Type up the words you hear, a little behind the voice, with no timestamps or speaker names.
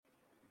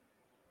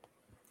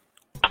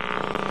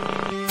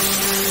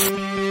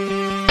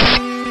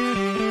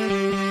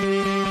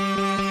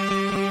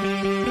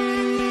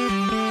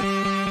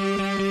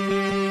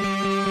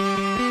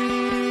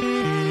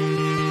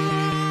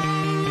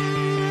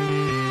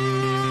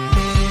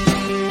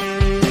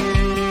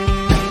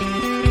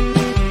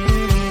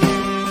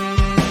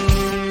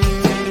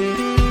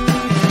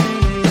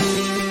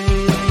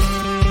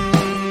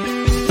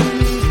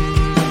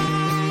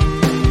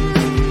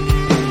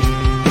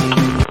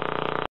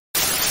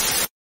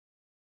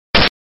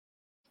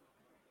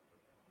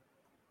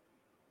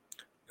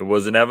It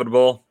was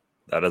inevitable.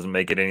 That doesn't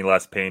make it any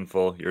less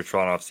painful. Your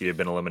Toronto FC have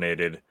been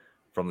eliminated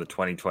from the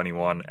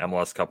 2021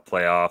 MLS Cup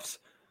playoffs.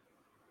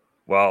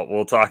 Well,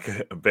 we'll talk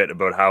a bit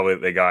about how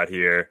they got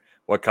here,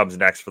 what comes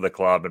next for the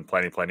club, and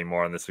plenty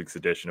more on this week's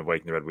edition of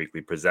Waking the Red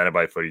Weekly, presented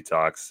by Footy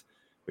Talks.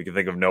 We can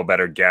think of no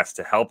better guest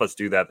to help us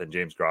do that than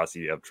James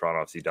Grossi of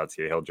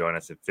TorontoFC.ca. He'll join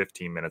us in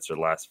 15 minutes or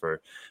less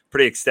for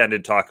pretty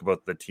extended talk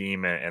about the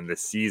team and the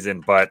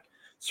season, but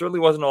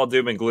certainly wasn't all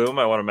doom and gloom.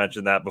 I want to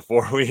mention that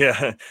before we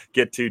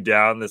get too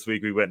down. This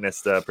week we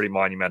witnessed a pretty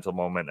monumental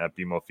moment at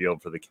BMO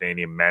Field for the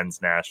Canadian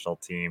men's national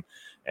team,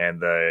 and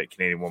the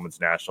Canadian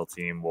women's national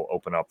team will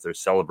open up their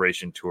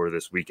celebration tour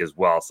this week as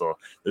well. So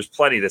there's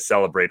plenty to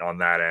celebrate on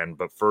that end.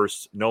 But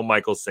first, no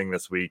Michael Singh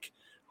this week.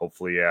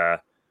 Hopefully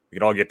we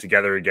can all get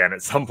together again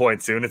at some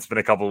point soon. It's been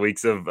a couple of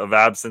weeks of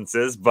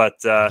absences, but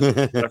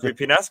Jeffrey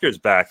Pinesker's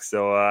back.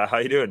 So how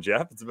you doing,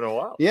 Jeff? It's been a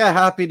while. Yeah,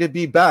 happy to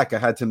be back. I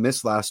had to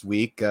miss last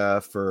week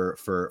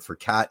for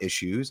cat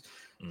issues.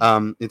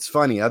 It's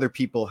funny. Other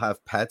people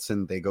have pets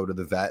and they go to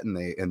the vet and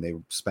they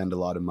spend a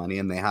lot of money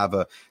and they have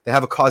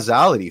a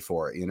causality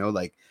for it.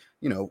 Like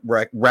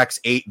Rex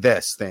ate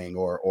this thing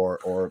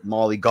or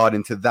Molly got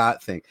into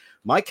that thing.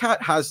 My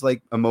cat has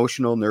like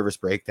emotional nervous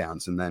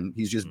breakdowns and then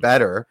he's just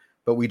better.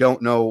 But we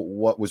don't know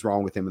what was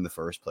wrong with him in the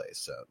first place.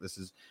 So this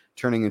is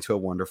turning into a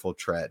wonderful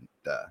trend.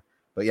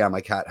 But yeah,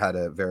 my cat had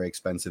a very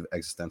expensive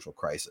existential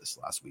crisis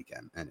last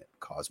weekend, and it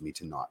caused me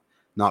to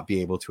not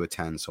be able to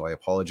attend. So I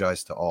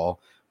apologize to all.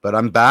 But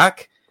I'm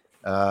back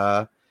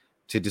to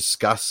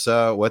discuss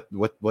what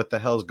the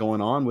hell's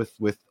going on with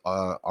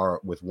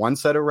one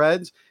set of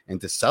Reds, and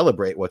to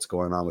celebrate what's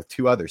going on with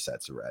two other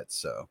sets of Reds.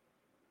 So.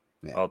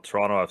 Yeah. Well,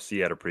 Toronto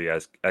FC had a pretty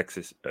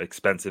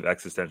expensive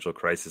existentiential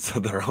crisis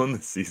of their own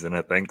this season,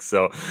 I think.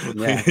 So we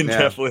can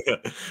definitely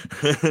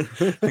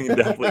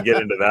get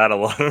into that a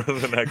lot over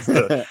the next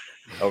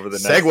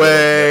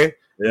segue.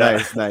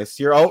 Yeah. Nice.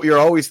 You're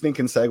always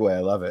thinking segue.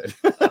 I love it.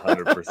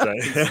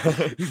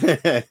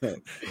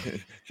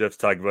 100%. Jeff's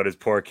talking about his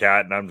poor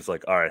cat, and I'm just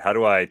like, all right, how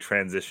do I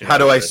transition? How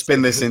do I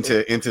spin this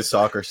into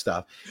soccer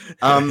stuff?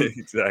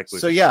 Exactly.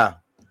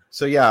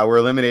 So yeah, we're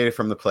eliminated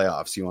from the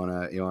playoffs. You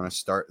wanna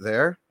start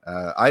there?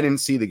 I didn't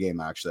see the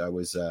game actually. I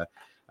was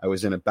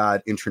in a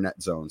bad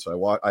internet zone,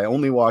 so I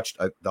only watched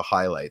the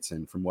highlights,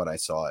 and from what I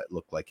saw, it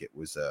looked like it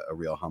was a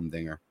real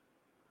humdinger.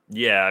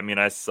 Yeah, I mean,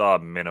 I saw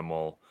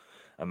minimal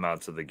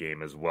amounts of the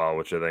game as well,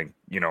 which I think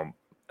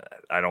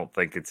I don't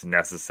think it's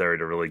necessary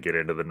to really get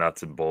into the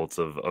nuts and bolts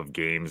of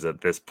games at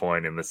this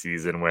point in the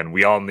season when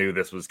we all knew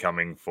this was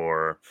coming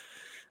for.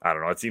 I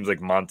don't know. It seems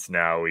like months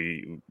now.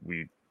 We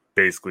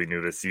basically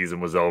knew the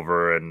season was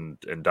over and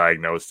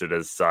diagnosed it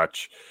as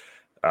such.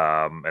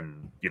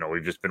 And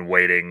we've just been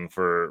waiting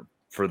for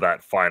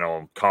that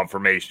final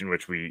confirmation,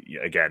 which we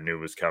again knew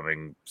was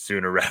coming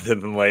sooner rather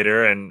than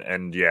later.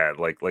 And yeah,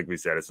 like we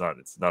said, it's not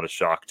a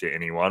shock to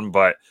anyone,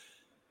 but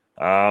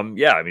I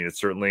mean,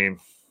 it's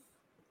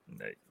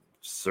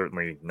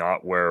certainly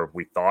not where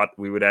we thought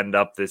we would end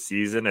up this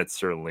season. It's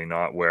certainly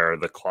not where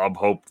the club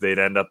hoped they'd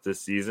end up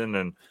this season.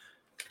 And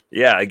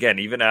yeah, again,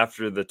 even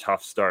after the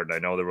tough start, and I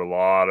know there were a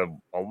lot of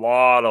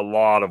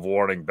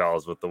warning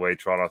bells with the way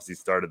Toronto FC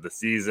started the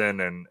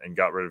season and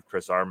got rid of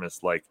Chris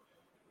Armas. Like,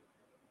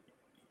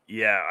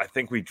 yeah, I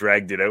think we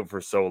dragged it out for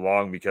so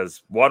long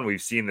because, one,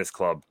 we've seen this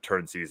club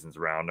turn seasons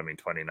around. I mean,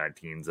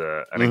 2019's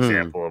an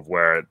example of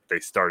where they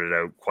started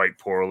out quite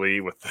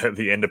poorly with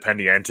the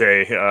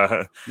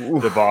Independiente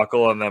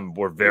debacle, and then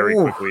were very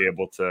quickly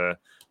able to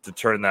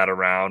turn that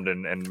around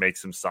and make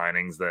some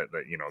signings that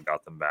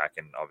got them back,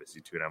 and obviously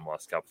to an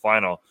MLS Cup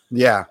final.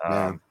 Yeah.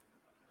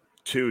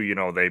 Two,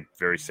 they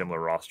very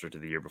similar roster to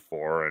the year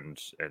before, and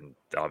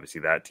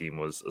obviously that team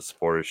was a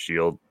Supporters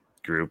Shield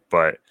group.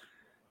 But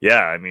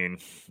yeah, I mean,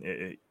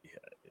 it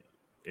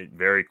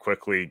very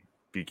quickly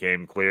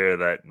became clear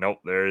that nope,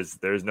 there's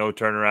no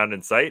turnaround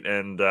in sight,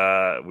 and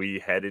we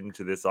head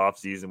into this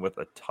offseason with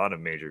a ton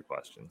of major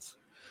questions.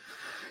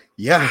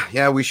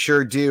 Yeah, we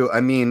sure do.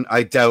 I mean,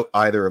 I doubt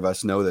either of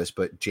us know this,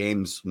 but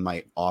James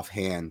might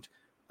offhand.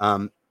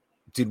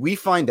 Did we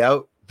find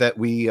out that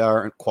we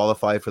aren't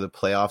qualified for the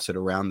playoffs at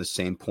around the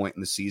same point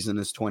in the season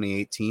as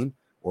 2018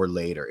 or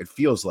later? It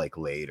feels like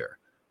later.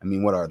 I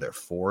mean, what are there,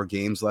 4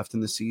 games left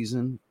in the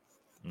season?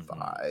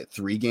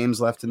 3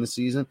 games left in the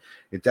season?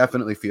 It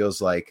definitely feels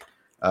like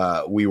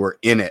we were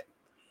in it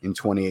in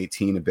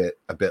 2018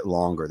 a bit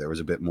longer. There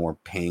was a bit more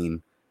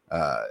pain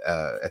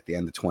at the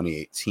end of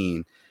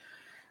 2018.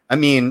 I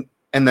mean,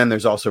 and then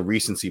there's also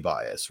recency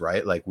bias,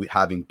 right? Like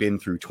having been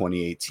through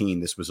 2018,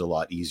 this was a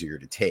lot easier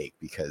to take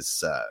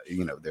because,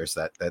 there's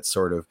that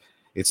sort of,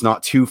 it's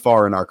not too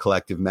far in our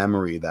collective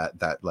memory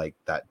that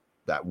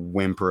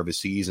whimper of a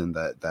season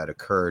that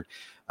occurred.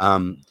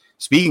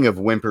 Speaking of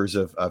whimpers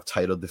of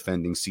title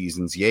defending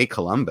seasons, yay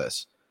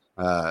Columbus.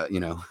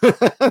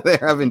 They're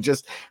having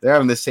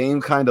the same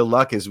kind of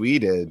luck as we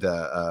did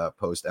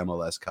post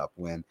MLS Cup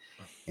win.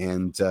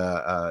 And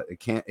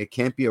it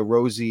can't be a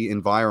rosy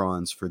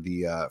environs for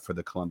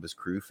the Columbus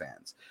Crew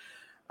fans.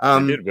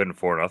 They did win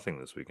 4-0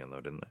 this weekend, though,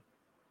 didn't they?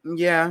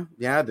 Yeah.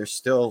 They're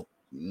still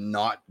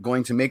not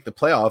going to make the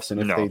playoffs,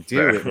 and if they do,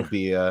 fair. it'll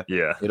be a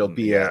yeah, it'll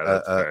be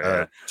that's a fair,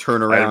 yeah.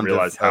 turnaround. I didn't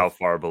realize how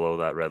far below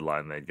that red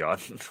line they'd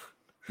gotten.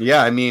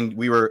 Yeah, I mean,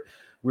 we were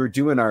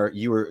doing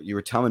you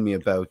were telling me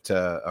about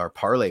our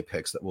parlay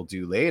picks that we'll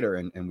do later,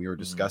 and we were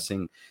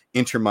discussing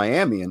Inter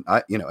Miami, and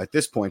I, at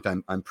this point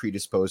I'm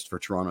predisposed for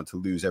Toronto to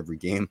lose every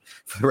game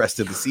for the rest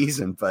of the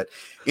season, but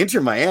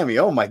Inter Miami,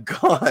 oh my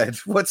God,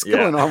 what's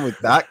going on with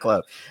that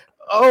club?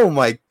 Oh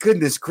my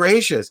goodness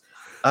gracious,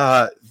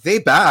 they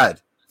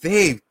bad,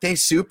 they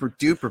super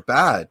duper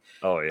bad.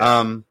 Oh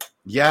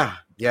yeah,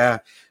 yeah.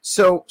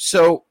 So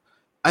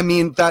I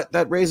mean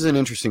that raises an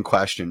interesting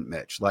question,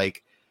 Mitch.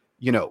 Like,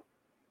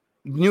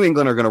 New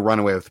England are going to run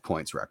away with the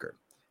points record,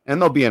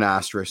 and there'll be an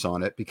asterisk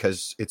on it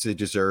because it's a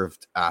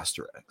deserved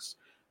asterisk.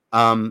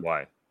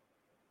 Why?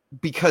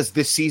 Because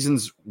this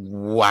season's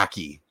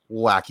wacky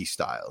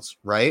styles,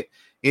 right?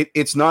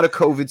 It's not a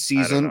COVID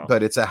season,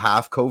 but it's a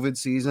half COVID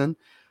season.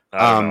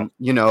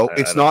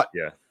 It's not.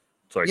 Yeah.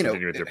 Sorry,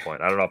 continue with your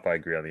point. I don't know if I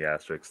agree on the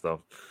asterisk,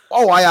 though.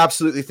 Oh, I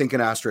absolutely think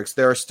an asterisk.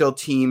 There are still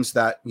teams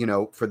that,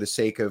 for the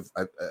sake of,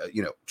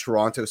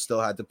 Toronto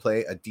still had to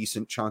play a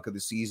decent chunk of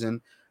the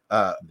season.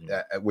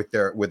 With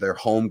their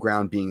home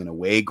ground being an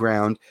away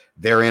ground,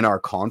 they're in our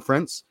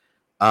conference.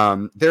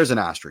 There's an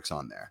asterisk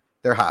on there.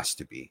 There has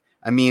to be.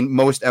 I mean,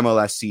 most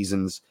MLS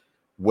seasons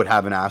would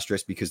have an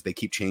asterisk because they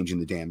keep changing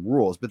the damn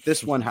rules, but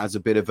this one has a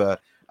bit of a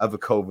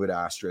COVID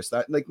asterisk.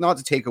 That, like, not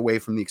to take away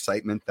from the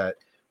excitement that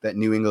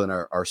New England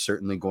are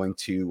certainly going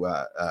to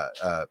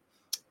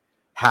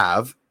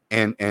have,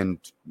 and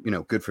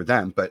good for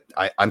them. But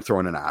I'm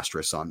throwing an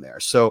asterisk on there.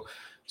 So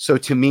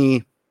to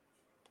me,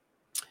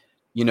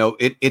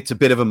 it's a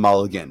bit of a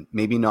mulligan.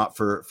 Maybe not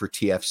for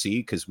TFC,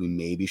 because we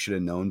maybe should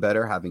have known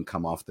better, having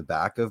come off the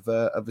back of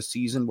a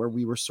season where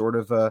we were sort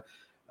of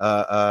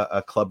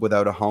a club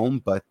without a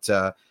home. But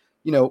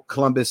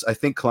Columbus, I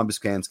think Columbus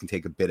fans can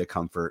take a bit of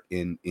comfort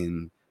in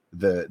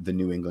the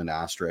New England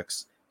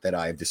asterisks that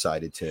I've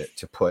decided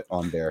to put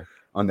on their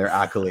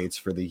accolades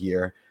for the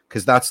year,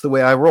 because that's the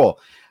way I roll.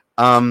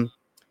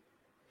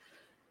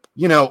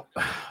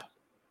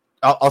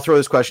 I'll throw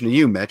this question to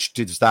you, Mitch.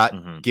 Does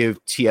that give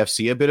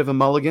TFC a bit of a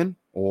mulligan,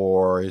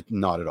 or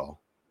not at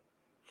all?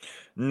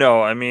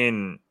 No, I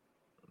mean,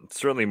 it's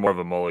certainly more of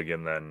a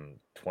mulligan than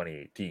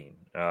 2018.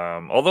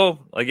 Although,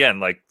 again,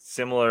 like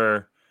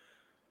similar,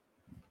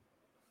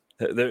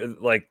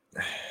 like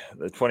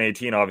the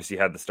 2018 obviously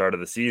had the start of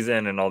the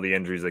season and all the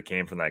injuries that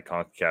came from that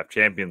CONCACAF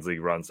Champions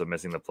League run, so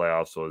missing the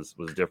playoffs was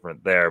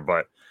different there.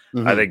 But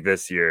I think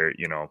this year,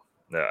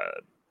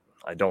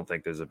 I don't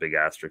think there's a big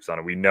asterisk on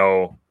it. We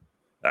know.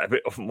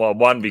 Well,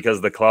 one, because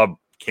the club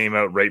came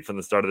out right from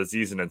the start of the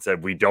season and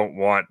said we don't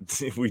want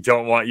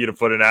you to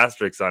put an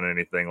asterisk on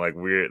anything. Like,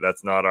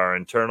 that's not our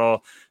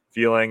internal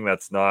feeling.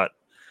 That's not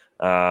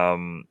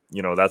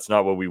that's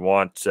not what we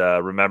want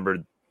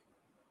remembered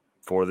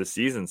for the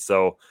season.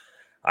 So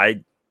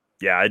I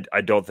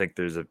don't think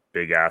there's a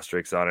big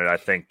asterisk on it. I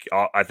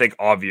think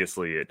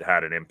obviously it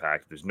had an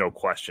impact. There's no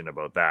question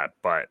about that.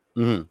 But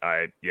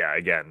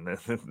again,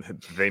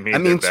 they made. I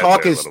mean,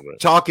 talk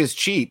is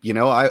cheap.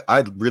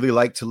 I'd really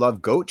like to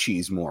love goat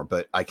cheese more,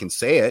 but I can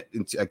say it,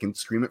 I can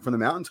scream it from the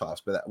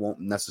mountaintops, but that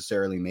won't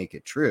necessarily make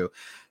it true.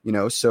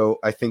 So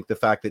I think the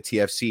fact that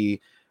TFC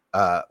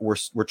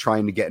we're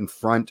trying to get in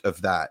front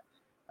of that.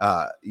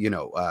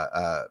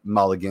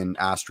 Mulligan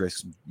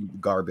asterisk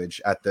garbage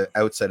at the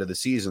outset of the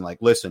season. Like,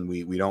 listen,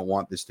 we don't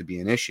want this to be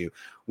an issue,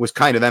 was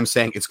kind of them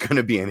saying it's going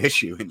to be an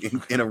issue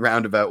in a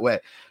roundabout way.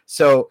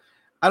 So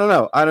I don't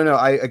know.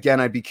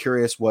 I'd be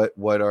curious what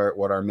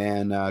our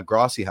man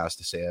Grossi has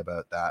to say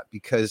about that,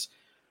 because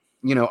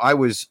I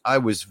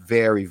was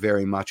very,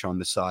 very much on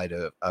the side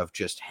of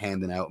just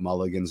handing out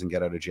mulligans and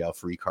get out of jail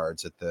free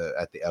cards at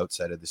the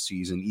outset of the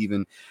season,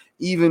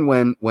 even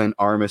when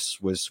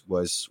Armas was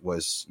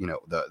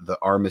the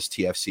Armas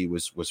TFC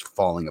was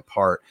falling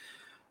apart.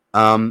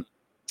 And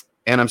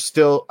I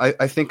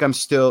think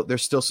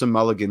there's still some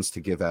mulligans to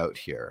give out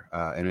here.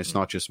 And it's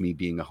not just me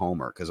being a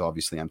homer, because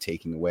obviously I'm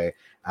taking away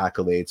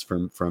accolades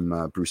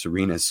from Bruce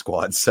Arena's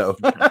squad. So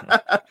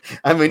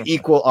I'm an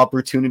equal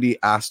opportunity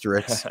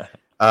asterisk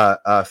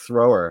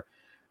thrower,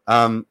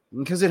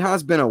 because it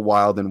has been a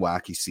wild and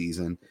wacky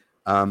season.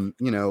 I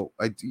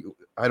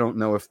don't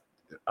know if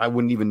I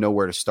wouldn't even know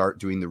where to start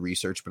doing the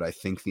research, but I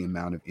think the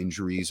amount of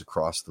injuries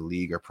across the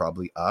league are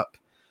probably up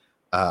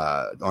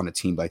on a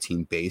team by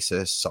team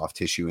basis. Soft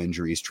tissue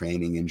injuries,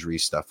 training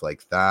injuries, stuff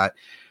like that.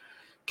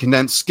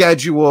 Condensed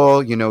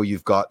schedule,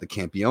 you've got the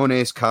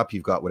Campeones Cup,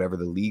 you've got whatever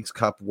the League's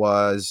Cup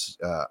was.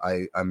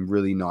 I'm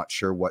really not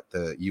sure what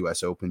the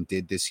U.S. Open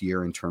did this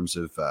year in terms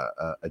of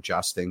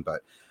adjusting,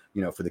 but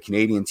for the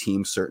Canadian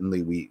team,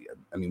 certainly we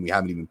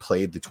haven't even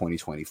played the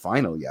 2020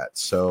 final yet,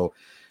 so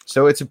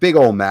it's a big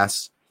old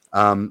mess.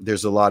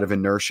 There's a lot of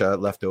inertia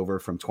left over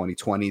from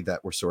 2020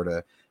 that we're sort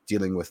of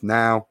dealing with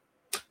now.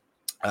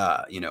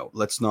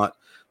 Let's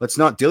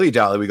not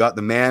dilly-dally. We got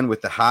the man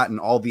with the hat and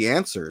all the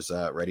answers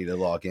ready to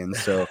log in.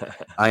 So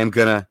I'm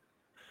gonna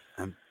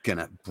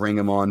bring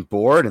him on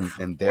board,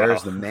 and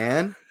there's the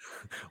man.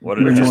 What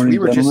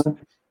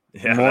we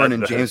Yeah,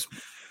 Morning, James.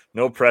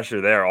 No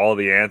pressure there. All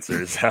the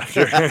answers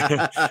after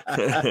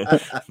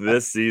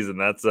this season.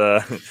 That's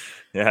yeah.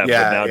 But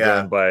now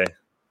joined by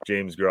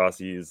James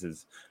Grossi is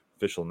his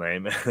official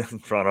name,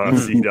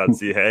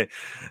 TorontoFC.ca.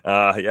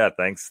 Yeah,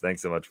 thanks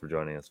so much for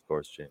joining us, of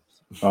course, James.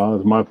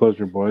 It's my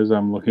pleasure, boys.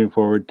 I'm looking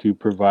forward to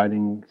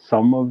providing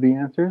some of the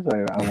answers. I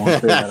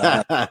won't say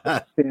that I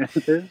have the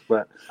answers,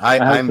 but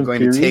I'm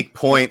going to take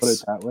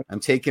points. I'm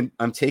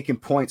taking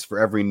points for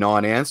every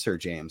non-answer,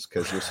 James,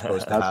 because you're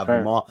supposed to have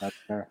them all. That's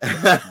fair.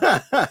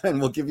 And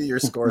we'll give you your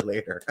score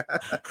later.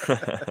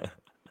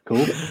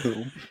 Cool.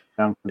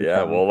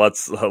 Yeah, well,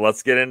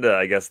 let's get into,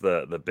 I guess,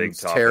 the big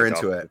topic. Tear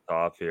into it.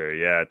 Top here.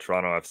 Yeah,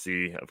 Toronto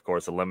FC, of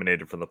course,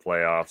 eliminated from the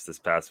playoffs this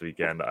past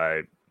weekend.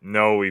 I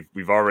know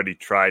we've already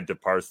tried to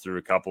parse through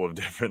a couple of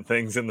different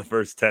things in the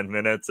first 10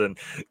 minutes and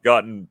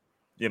gotten,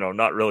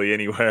 not really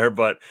anywhere,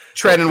 but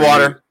treading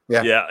water.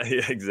 Yeah,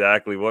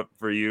 exactly. What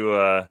for you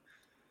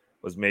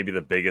was maybe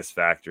the biggest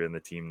factor in the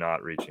team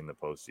not reaching the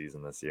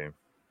postseason this year?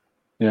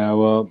 Yeah,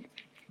 well,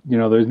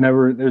 there's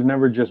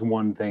never just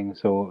one thing.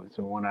 So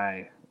when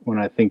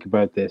I think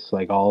about this,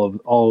 like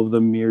all of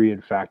the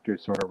myriad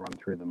factors sort of run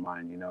through the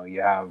mind.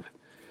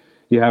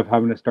 You have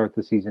having to start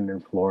the season in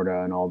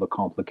Florida and all the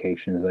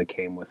complications that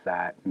came with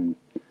that, and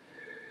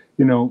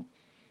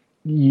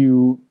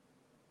you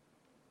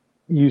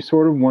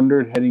sort of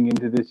wondered heading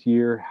into this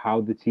year how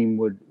the team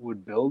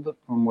would build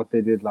on what they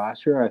did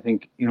last year. I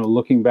think,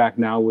 looking back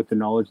now with the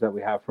knowledge that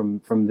we have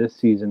from this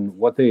season,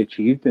 what they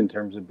achieved in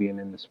terms of being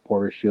in the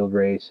Supporters' Shield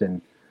race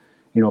and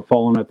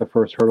falling at the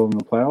first hurdle in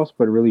the playoffs,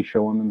 but really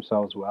showing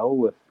themselves well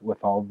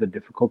with all the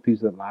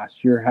difficulties that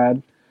last year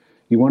had.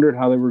 You wondered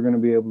how they were going to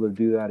be able to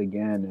do that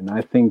again. And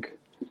I think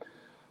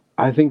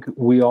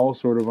we all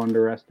sort of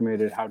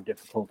underestimated how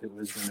difficult it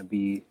was going to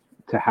be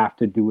to have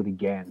to do it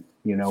again.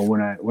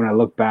 When I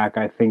look back,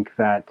 I think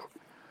that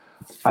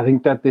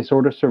they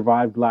sort of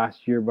survived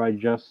last year by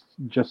just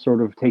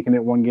sort of taking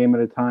it one game at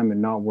a time and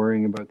not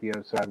worrying about the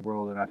outside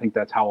world. And I think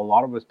that's how a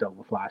lot of us dealt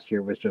with last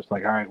year, was just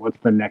like, all right,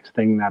 what's the next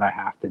thing that I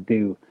have to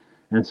do?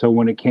 And so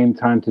when it came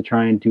time to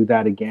try and do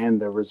that again,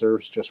 the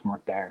reserves just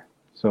weren't there.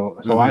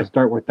 So I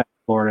start with that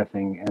Florida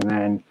thing, and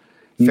then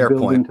you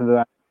build into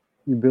that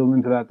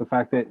the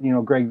fact that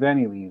Greg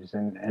Vanney leaves,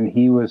 and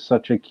he was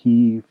such a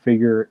key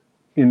figure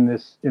in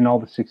all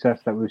the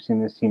success that we've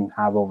seen this team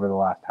have over the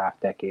last half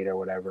decade or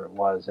whatever it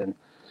was, and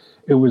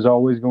it was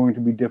always going to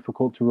be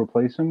difficult to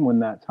replace him when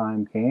that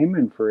time came,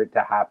 and for it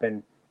to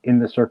happen in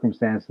the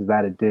circumstances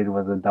that it did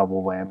was a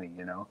double whammy,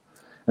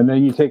 And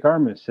then you take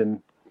Armas,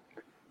 and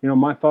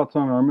my thoughts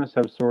on Armas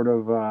have sort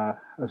of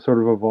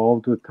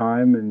evolved with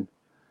time,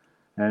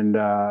 and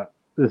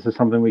this is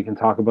something we can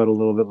talk about a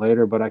little bit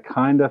later, but I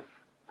kind of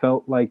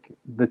felt like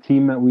the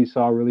team that we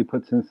saw really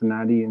put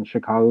Cincinnati and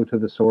Chicago to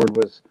the sword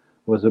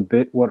was a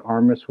bit what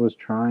Armas was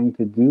trying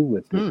to do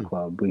with this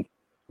club. We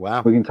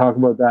can talk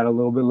about that a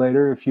little bit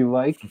later if you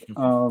like.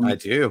 I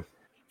do.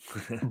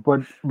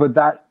 but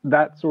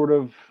that sort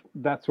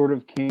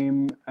of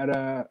came at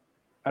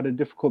a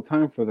difficult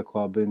time for the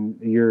club, and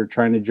you're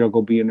trying to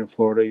juggle being in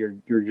Florida.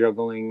 You're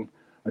juggling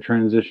a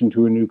transition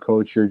to a new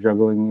coach. You're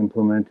juggling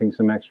implementing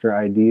some extra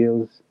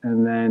ideas,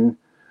 and then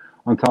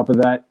on top of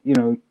that,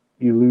 you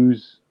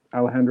lose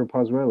Alejandro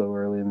Pozuelo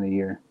early in the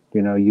year.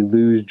 You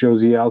lose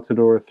Josie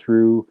Altidore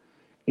through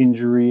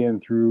injury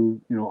and through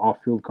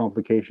off-field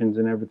complications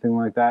and everything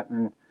like that.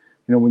 And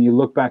when you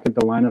look back at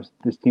the lineups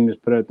this team has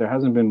put out, there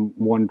hasn't been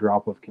one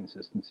drop of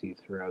consistency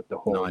throughout the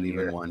whole year.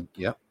 Not even one.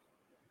 Yep.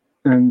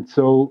 And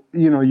so,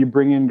 you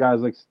bring in guys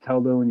like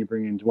Soteldo, and you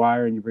bring in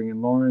Dwyer, and you bring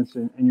in Lawrence,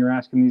 and you're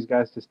asking these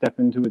guys to step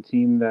into a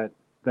team that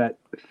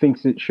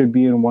thinks it should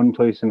be in one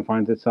place and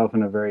finds itself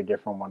in a very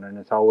different one. And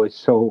it's always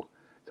so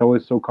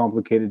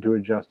complicated to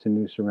adjust to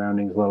new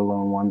surroundings, let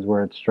alone ones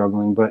where it's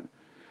struggling. But,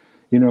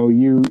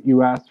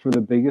 you asked for the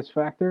biggest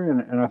factor,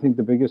 and I think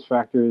the biggest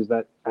factor is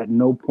that at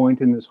no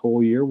point in this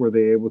whole year were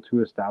they able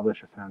to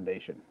establish a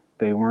foundation.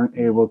 They weren't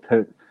able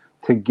to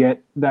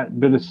get that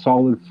bit of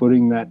solid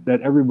footing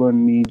that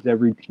everyone needs,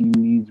 every team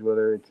needs,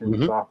 whether it's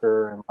in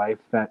soccer or in life,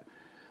 that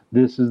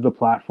this is the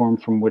platform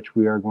from which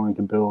we are going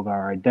to build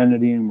our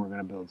identity, and we're going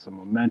to build some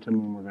momentum,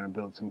 and we're going to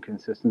build some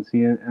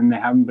consistency, and they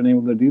haven't been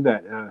able to do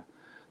that.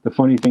 The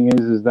funny thing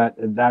is that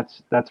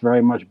that's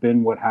very much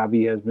been what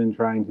Javi has been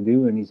trying to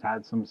do, and he's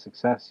had some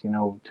success,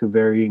 to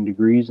varying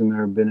degrees, and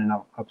there have been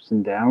ups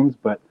and downs,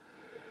 but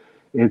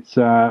it's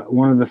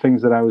one of the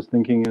things that I was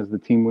thinking as the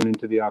team went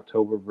into the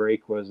October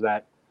break was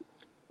that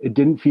it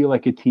didn't feel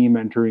like a team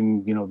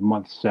entering,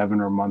 month 7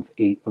 or month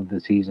 8 of the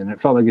season.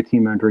 It felt like a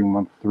team entering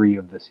month 3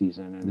 of the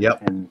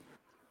season.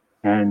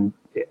 And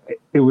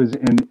it was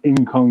an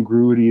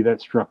incongruity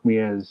that struck me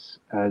as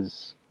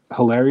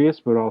hilarious,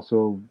 but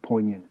also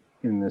poignant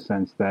in the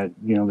sense that,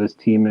 this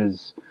team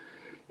is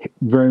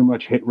very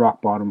much hit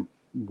rock bottom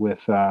with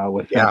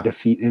that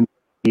defeat in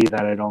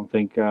that I don't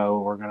think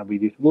we're going to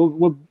be.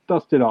 We'll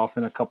dust it off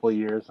in a couple of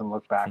years and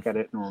look back at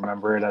it and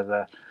remember it as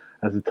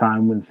a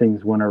time when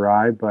things went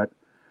awry. But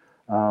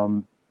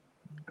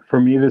for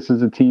me, this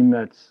is a team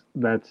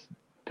that's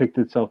picked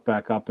itself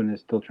back up and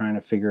is still trying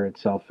to figure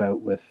itself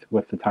out with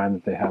the time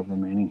that they have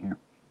remaining here.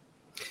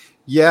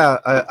 Yeah,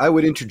 I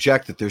would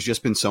interject that there's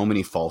just been so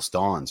many false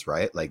dawns,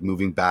 right? Like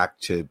moving back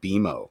to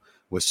BMO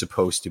was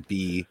supposed to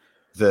be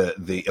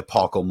the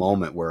epochal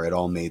moment where it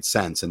all made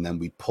sense, and then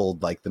we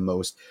pulled like the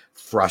most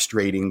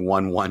frustrating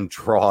 1-1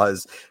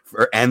 draws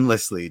for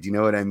endlessly. Do you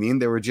know what I mean?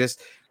 There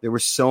were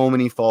so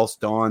many false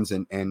dawns,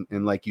 and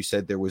like you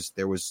said, there was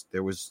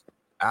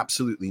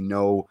absolutely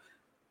no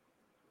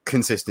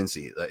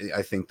consistency.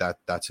 I think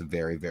that's a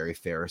very, very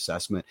fair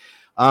assessment.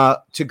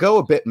 To go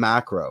a bit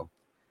macro,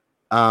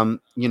 when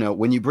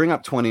you bring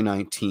up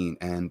 2019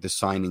 and the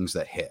signings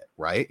that hit,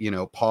 right?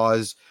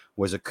 Pause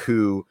was a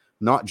coup,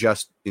 not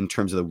just in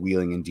terms of the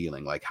wheeling and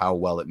dealing, like how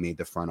well it made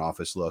the front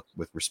office look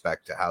with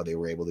respect to how they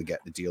were able to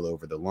get the deal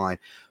over the line.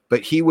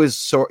 But he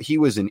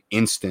had an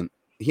instant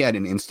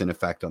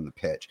effect on the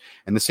pitch.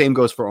 And the same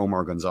goes for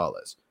Omar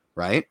Gonzalez,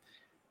 right?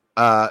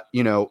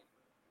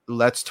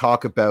 Let's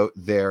talk about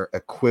their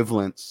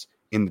equivalents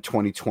in the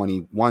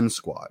 2021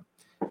 squad.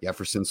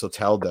 Jefferson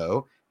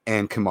Soteldo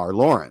and Kamar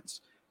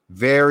Lawrence.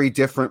 Very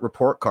different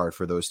report card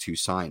for those two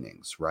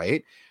signings,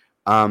 right?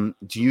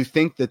 Do you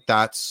think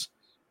that's?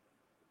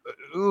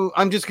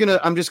 I'm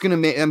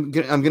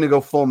gonna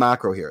go full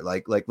macro here.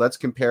 Like let's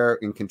compare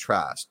and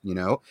contrast.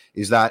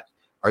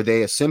 Are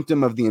they a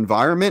symptom of the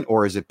environment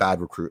or is it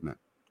bad recruitment?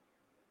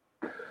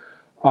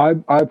 I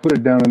put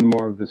it down in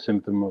more of the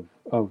symptom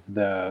of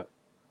the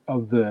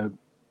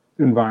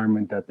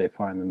environment that they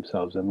find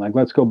themselves in. Like,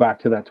 let's go back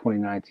to that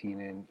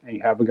 2019, and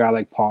you have a guy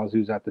like Paz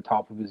who's at the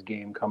top of his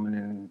game,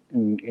 coming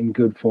in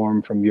good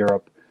form from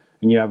Europe,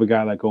 and you have a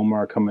guy like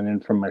Omar coming in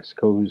from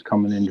Mexico who's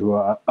coming into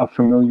a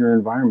familiar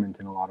environment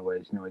in a lot of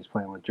ways. He's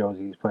playing with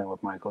Josie, he's playing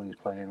with Michael, he's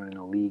playing in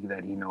a league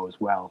that he knows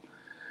well,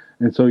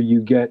 and so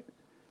you get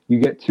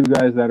two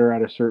guys that are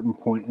at a certain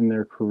point in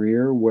their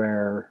career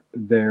where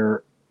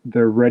they're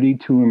ready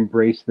to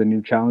embrace the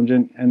new challenge,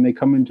 and they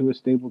come into a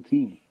stable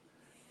team.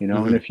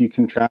 Mm-hmm. And if you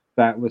contrast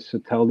that with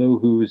Soteldo,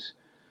 who's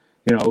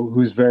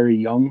very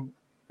young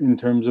in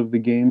terms of the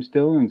game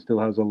still, and still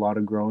has a lot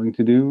of growing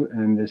to do,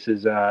 and this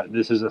is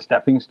a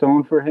stepping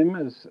stone for him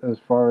as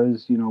far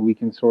as we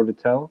can sort of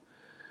tell.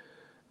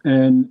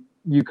 And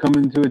you come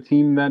into a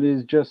team that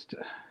is just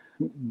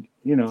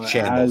a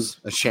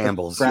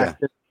shambles.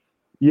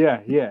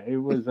 Yeah. It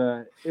was.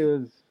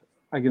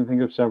 I can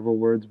think of several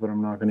words, but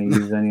I'm not going to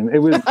use any. It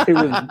was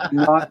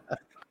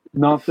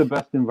not the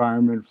best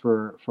environment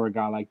for a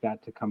guy like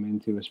that to come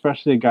into,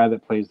 especially a guy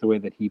that plays the way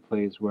that he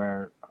plays,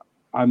 where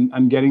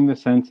I'm getting the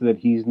sense that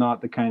he's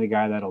not the kind of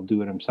guy that'll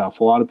do it himself.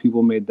 A lot of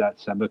people made that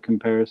Seba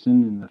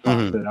comparison and the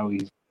thought that,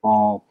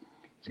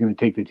 he's going to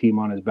take the team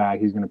on his back.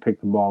 He's going to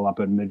pick the ball up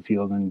at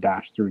midfield and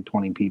dash through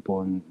 20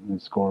 people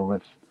and score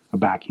with a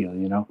back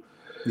heel,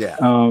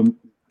 Yeah.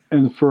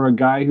 And for a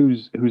guy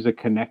who's a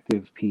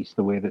connective piece,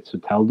 the way that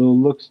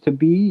Soteldo looks to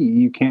be,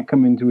 you can't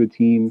come into a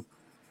team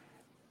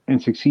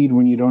and succeed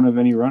when you don't have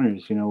any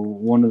runners.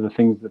 One of the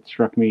things that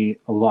struck me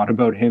a lot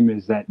about him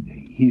is that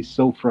he's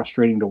so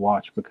frustrating to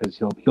watch because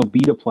he'll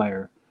beat a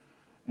player,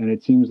 and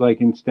it seems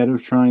like instead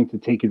of trying to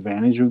take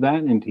advantage of that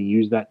and to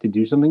use that to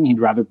do something, he'd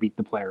rather beat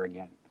the player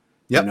again.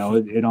 Yep.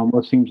 It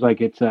almost seems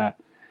like it's a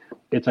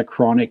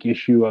chronic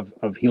issue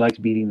of he likes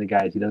beating the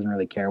guys. He doesn't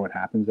really care what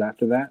happens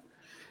after that.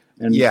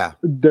 And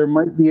there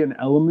might be an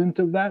element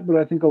of that, but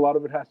I think a lot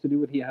of it has to do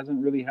with he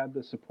hasn't really had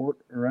the support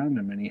around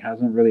him, and he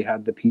hasn't really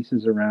had the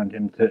pieces around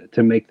him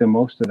to make the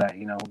most of that.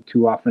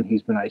 Too often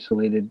he's been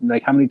isolated.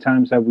 Like, how many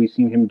times have we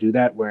seen him do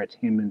that where it's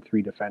him and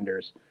three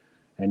defenders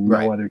and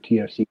no other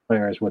TFC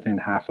players within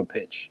half a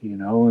pitch,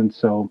 And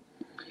so,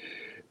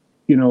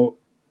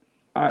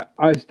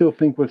 I still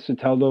think with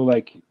Soteldo,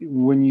 like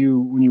when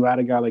you add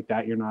a guy like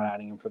that, you're not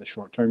adding him for the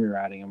short term, you're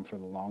adding him for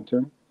the long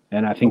term.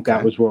 And I think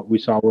that was what we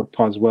saw with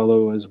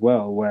Pozuelo as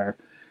well, where,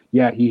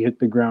 he hit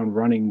the ground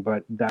running,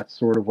 but that's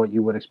sort of what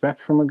you would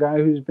expect from a guy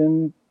who's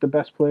been the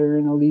best player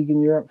in a league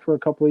in Europe for a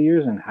couple of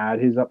years and had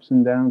his ups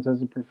and downs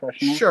as a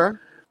professional. Sure.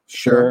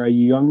 For a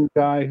young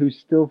guy who's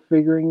still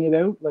figuring it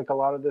out, like a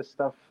lot of this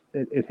stuff,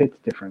 it hits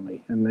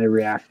differently and they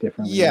react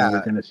differently. Yeah.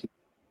 You're going to see.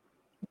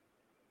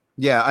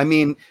 Yeah, I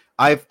mean,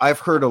 I've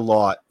heard a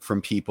lot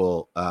from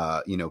people,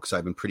 because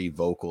I've been pretty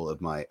vocal of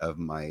my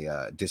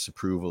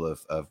disapproval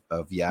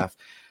of Yaf.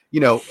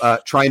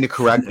 Trying to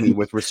correct me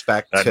with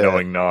respect that to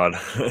knowing nod.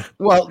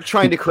 Well,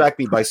 trying to correct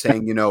me by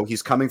saying,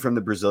 he's coming from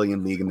the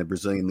Brazilian league, and the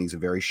Brazilian league is a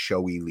very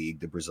showy league,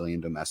 the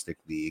Brazilian domestic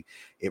league.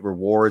 It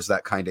rewards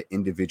that kind of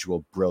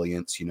individual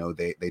brilliance.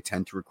 They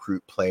tend to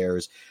recruit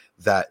players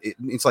that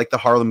it's like the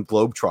Harlem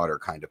Globetrotter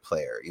kind of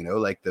player,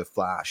 like the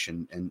Flash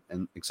and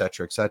et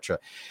cetera, et cetera.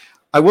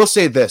 I will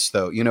say this,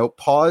 though,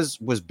 Paz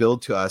was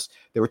billed to us.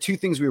 There were two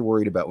things we were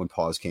worried about when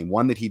Paz came.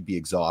 One, that he'd be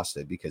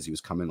exhausted because he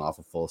was coming off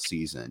a full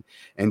season.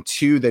 And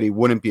two, that he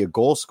wouldn't be a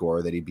goal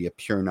scorer, that he'd be a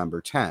pure number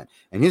 10.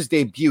 And his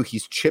debut,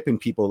 he's chipping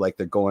people like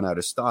they're going out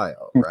of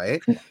style,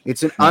 right?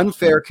 It's an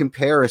unfair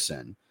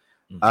comparison.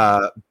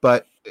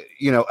 But,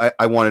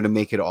 I wanted to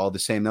make it all the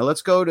same. Now,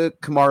 let's go to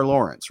Kamar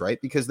Lawrence,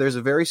 right? Because there's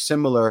a very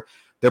similar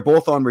they're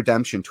both on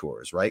redemption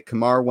tours, right?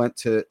 Kamar went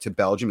to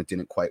Belgium. It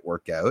didn't quite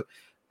work out.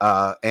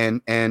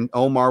 And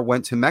Omar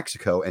went to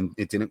Mexico, and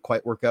it didn't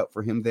quite work out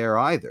for him there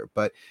either.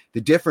 But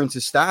the difference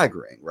is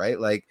staggering, right?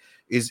 Like,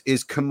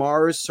 is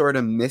Kamar's sort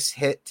of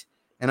mishit,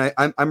 and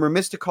I'm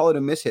remiss to call it a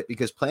mishit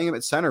because playing him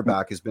at center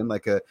back has been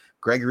like a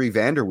Gregory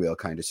Vanderweel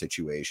kind of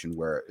situation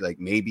where like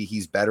maybe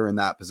he's better in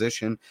that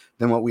position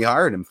than what we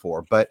hired him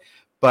for. But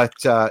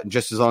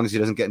just as long as he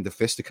doesn't get into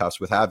fisticuffs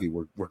with Javi,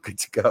 we're good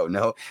to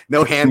go.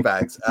 No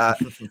handbags.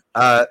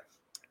 But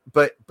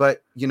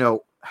you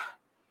know.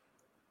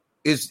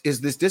 Is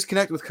this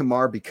disconnect with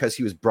Kamar because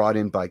he was brought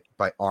in by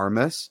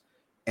Armas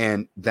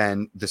and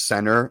then the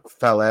center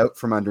fell out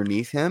from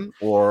underneath him,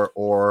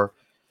 or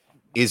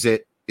is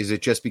it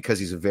just because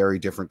he's a very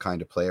different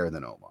kind of player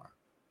than Omar?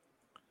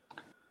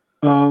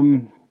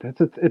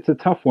 It's a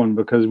tough one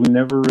because we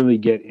never really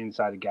get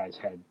inside a guy's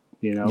head,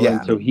 you know. Yeah.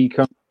 And so he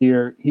comes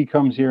here,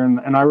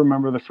 and I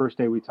remember the first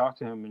day we talked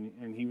to him,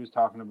 and he was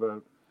talking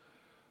about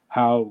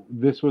how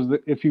this was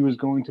if he was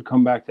going to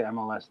come back to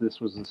MLS,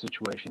 this was the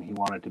situation he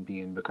wanted to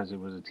be in because it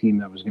was a team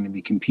that was going to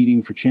be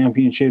competing for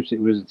championships. It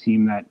was a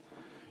team that,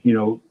 you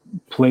know,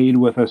 played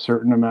with a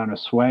certain amount of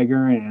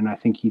swagger, and I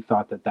think he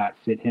thought that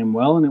fit him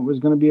well, and it was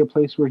going to be a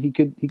place where he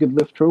could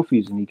lift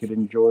trophies and he could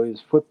enjoy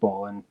his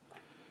football. And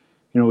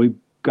you know, we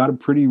got a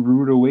pretty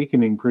rude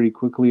awakening pretty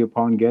quickly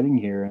upon getting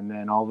here, and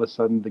then all of a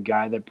sudden the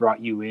guy that brought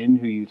you in,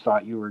 who you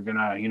thought you were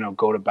gonna, you know,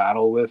 go to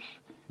battle with,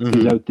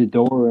 is out the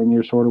door, and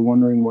you're sort of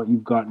wondering what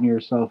you've gotten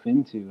yourself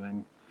into.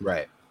 And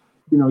right,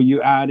 you know,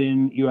 you add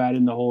in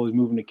the whole he's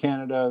moving to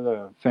Canada,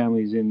 the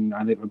family's in,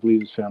 I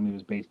believe his family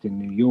was based in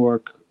New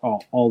York,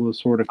 all those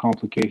sort of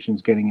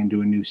complications getting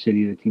into a new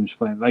city the team's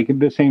playing, like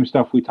the same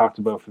stuff we talked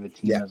about for the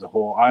team as a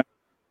whole.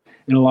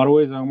 In a lot of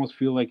ways I almost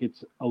feel like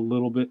it's a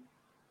little bit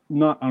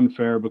not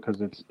unfair because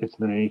it's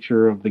the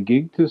nature of the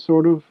gig to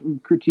sort of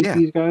critique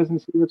these guys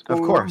and see what's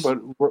going on,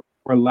 but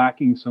we're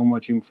lacking so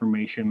much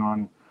information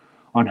on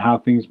how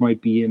things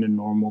might be in a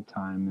normal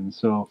time. And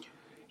so,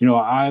 you know,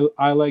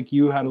 I like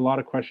you had a lot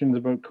of questions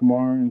about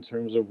Kamar in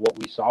terms of what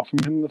we saw from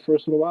him the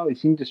first little while. He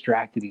seemed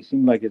distracted. He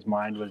seemed like his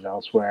mind was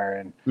elsewhere.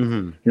 And,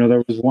 you know,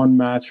 there was one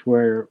match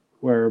where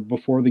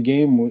before the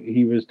game,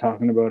 he was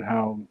talking about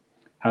how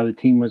the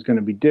team was going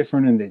to be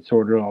different and they'd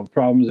sorted all the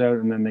problems out.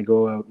 And then they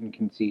go out and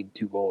concede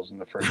 2 goals in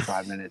the first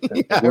 5 minutes.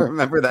 I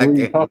remember that game. What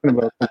are you talking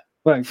about?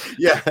 Like,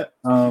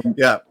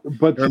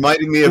 but it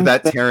reminded me of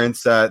that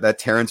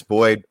Terrence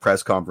Boyd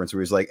press conference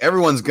where he's like,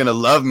 "Everyone's gonna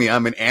love me.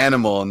 I'm an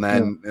animal," and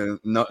then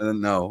no,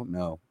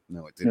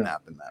 it didn't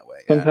happen that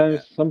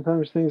way.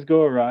 Sometimes things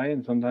go awry,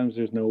 and sometimes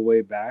there's no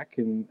way back,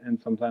 and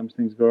sometimes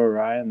things go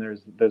awry, and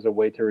there's a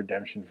way to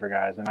redemption for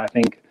guys. And I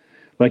think,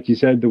 like you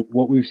said,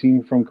 what we've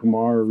seen from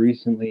Kamara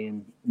recently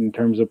in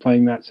terms of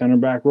playing that center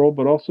back role,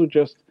 but also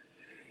just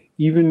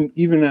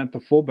even at the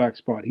fullback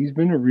spot, he's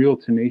been a real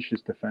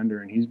tenacious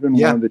defender, and he's been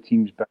one of the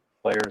team's best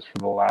players for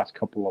the last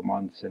couple of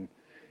months. And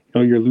you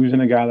know, you're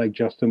losing a guy like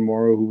Justin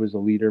Morrow, who was a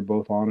leader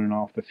both on and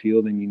off the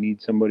field, and you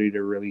need somebody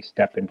to really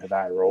step into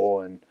that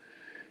role. And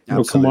you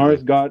know,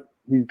 Kamara's got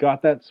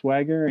that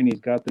swagger, and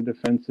he's got the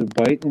defensive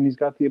bite, and he's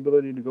got the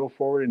ability to go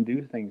forward and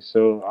do things.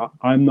 So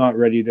I'm not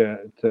ready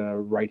to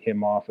write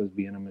him off as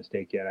being a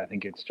mistake yet. I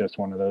think it's just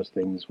one of those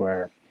things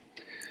where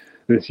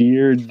this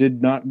year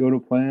did not go to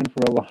plan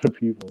for a lot of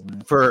people,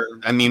 man.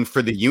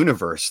 For the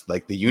universe,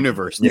 like the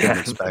universe didn't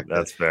expect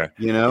that's fair.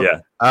 You know,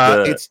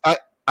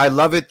 I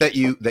love it that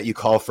you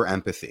call for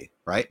empathy,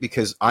 right?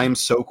 Because I'm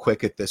so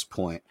quick at this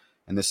point,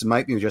 and this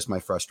might be just my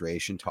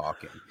frustration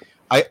talking.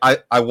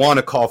 I want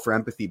to call for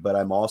empathy, but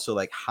I'm also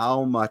like,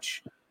 how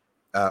much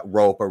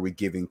rope are we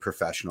giving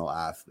professional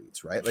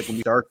athletes, right? Like when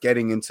we start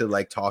getting into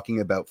like talking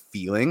about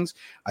feelings,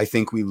 I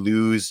think we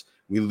lose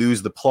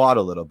the plot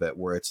a little bit,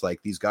 where it's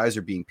like these guys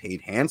are being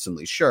paid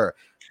handsomely. Sure,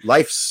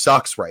 life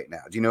sucks right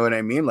now. Do you know what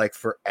I mean? Like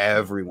for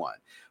everyone,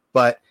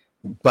 but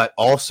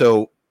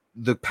also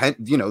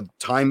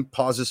time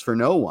pauses for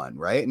no one,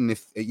 right? And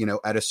if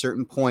at a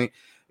certain point,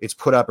 it's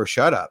put up or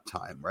shut up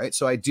time, right?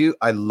 So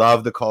I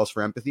love the calls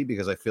for empathy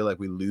because I feel like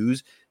we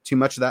lose too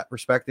much of that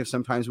perspective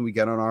sometimes when we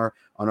get on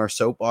our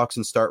soapbox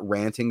and start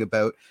ranting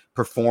about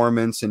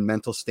performance and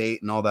mental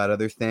state and all that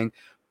other thing.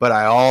 But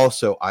I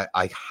also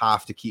I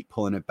have to keep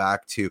pulling it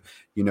back to,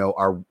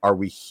 are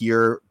we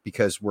here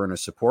because we're in a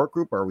support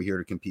group, or are we here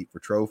to compete for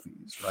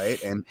trophies, right?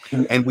 And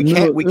we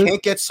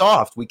can't get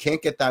soft. We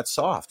can't get that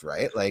soft,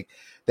 right? Like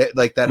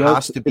that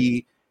has to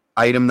be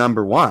item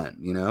number one,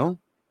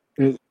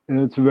 And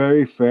it's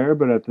very fair,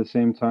 but at the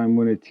same time,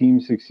 when a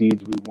team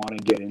succeeds, we want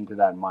to get into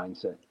that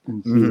mindset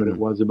and see what it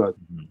was about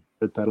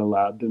that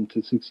allowed them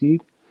to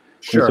succeed.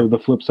 Sure. And so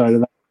the flip side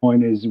of that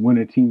point is when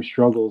a team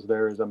struggles,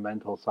 there is a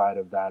mental side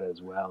of that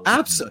as well.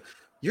 Absolutely.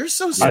 You're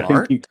so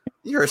smart.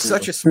 You're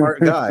such a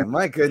smart guy.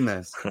 My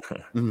goodness.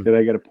 Did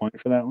I get a point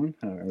for that one?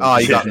 Oh,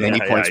 you got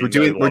many points. We're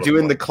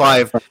doing the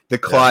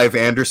Clive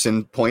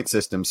Anderson point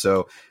system.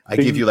 So I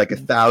give you like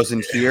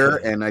 1,000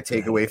 here, and I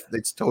take away.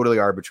 It's totally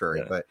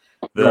arbitrary, but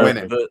we're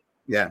winning.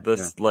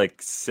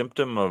 Like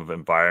symptom of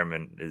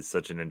environment is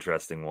such an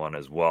interesting one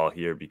as well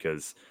here,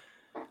 because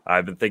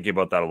I've been thinking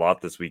about that a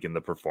lot this week in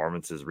the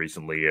performances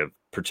recently of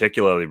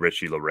particularly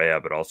Richie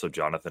Larea, but also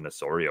Jonathan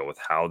Osorio, with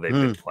how they've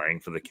been playing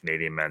for the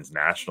Canadian men's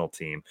national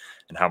team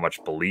and how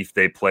much belief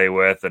they play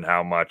with and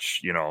how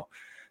much,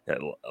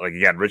 like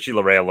again, Richie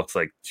Larea looks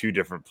like two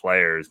different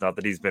players. Not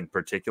that he's been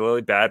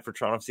particularly bad for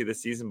Toronto FC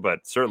this season,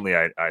 but certainly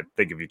I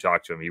think if you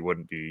talk to him, he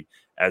wouldn't be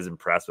as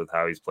impressed with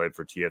how he's played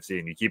for TFC.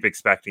 And you keep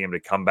expecting him to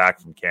come back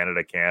from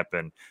Canada camp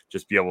and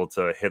just be able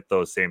to hit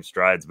those same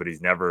strides, but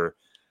he's never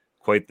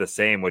quite the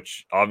same,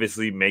 which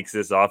obviously makes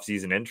this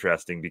offseason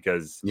interesting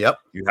because you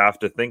have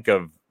to think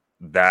of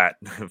that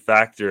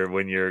factor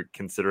when you're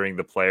considering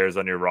the players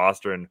on your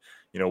roster and,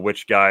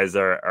 which guys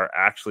are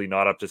actually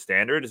not up to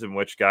standards and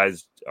which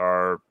guys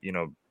are,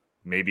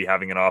 maybe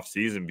having an off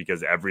season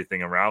because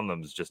everything around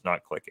them is just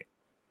not clicking.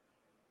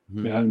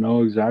 Yeah,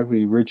 no,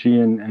 exactly. Richie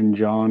and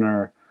John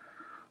are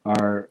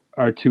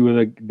two of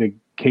the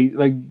case,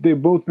 like they've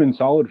both been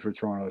solid for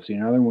Toronto. So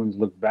other ones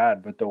look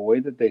bad, but the way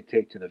that they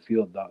take to the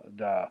field,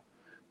 the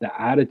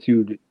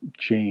attitude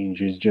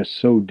change is just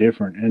so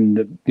different.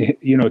 And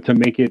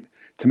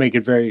to make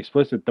it very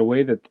explicit, the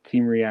way that the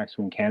team reacts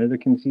when Canada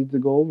concedes a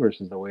goal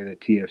versus the way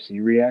that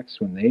TFC reacts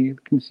when they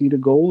concede a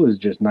goal is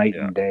just night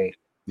and day.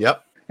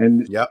 Yep.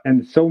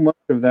 And so much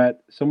of that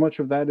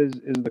is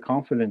the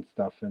confidence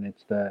stuff, and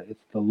it's the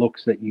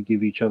looks that you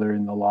give each other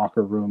in the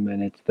locker room,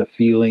 and it's the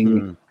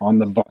feeling on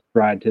the bus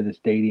ride to the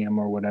stadium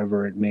or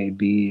whatever it may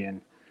be.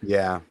 And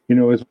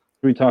as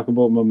we talk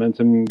about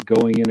momentum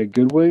going in a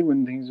good way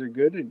when things are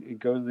good, it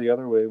goes the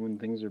other way when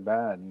things are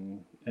bad,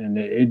 and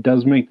it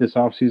does make this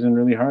offseason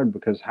really hard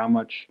because how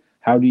much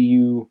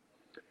wiggle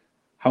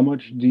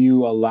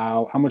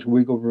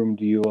room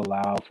do you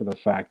allow for the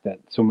fact that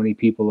so many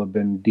people have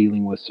been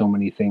dealing with so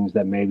many things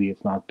that maybe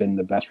it's not been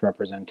the best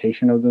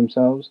representation of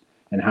themselves,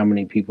 and how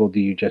many people do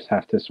you just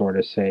have to sort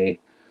of say,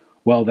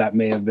 well, that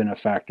may have been a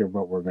factor,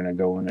 but we're going to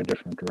go in a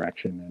different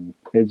direction.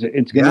 And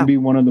it's going to be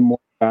one of the more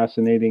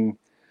fascinating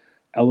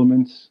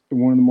elements,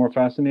 one of the more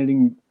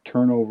fascinating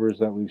turnovers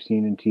that we've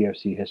seen in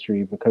TFC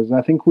history, because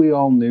I think we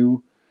all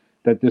knew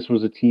that this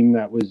was a team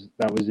that was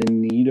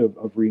in need of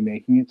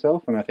remaking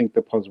itself, and I think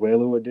the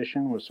Pozuelo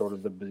edition was sort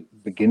of the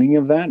beginning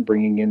of that,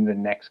 bringing in the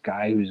next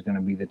guy who's going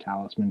to be the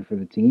talisman for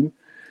the team.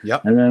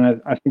 Yep. And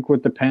then I think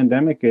with the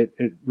pandemic,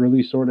 it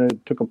really sort of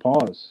took a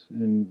pause,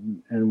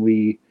 and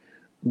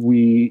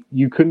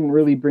you couldn't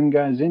really bring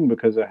guys in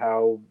because of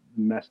how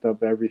messed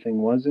up everything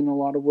was in a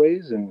lot of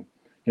ways. And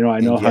I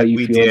know how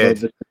you feel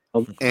about this.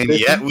 And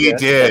yet we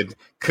did.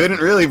 Couldn't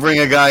really bring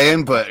a guy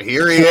in, but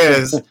here he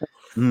is.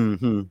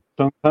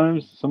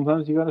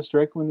 Sometimes you got to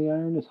strike when the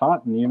iron is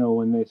hot, and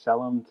when they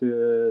sell him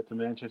to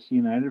Manchester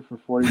United for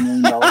 $40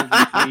 million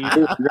in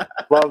 3 years, you're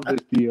gonna love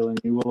this deal, and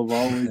you will have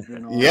always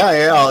been.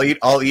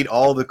 I'll eat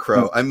all the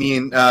crow. I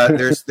mean,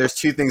 there's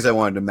two things I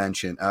wanted to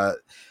mention.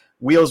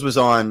 Wheels was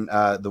on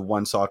the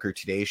One Soccer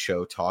Today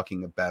show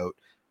talking about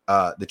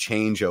the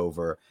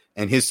changeover,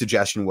 and his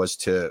suggestion was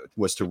to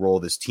roll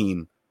this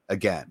team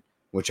again,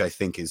 which I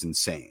think is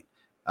insane.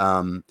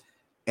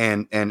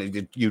 And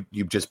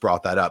you just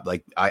brought that up.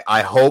 Like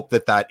I hope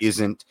that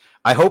isn't.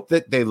 I hope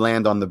that they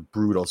land on the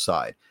brutal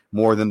side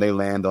more than they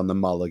land on the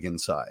mulligan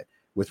side.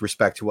 With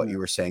respect to what you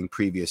were saying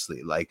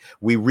previously, like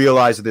we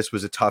realize that this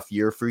was a tough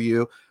year for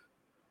you.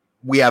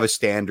 We have a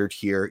standard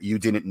here. You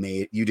didn't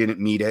meet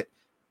it.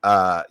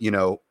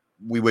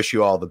 We wish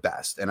you all the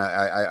best. And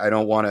I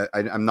don't want to.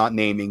 I'm not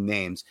naming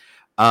names.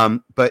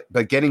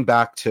 But getting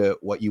back to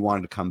what you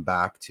wanted to come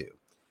back to.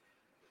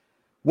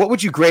 What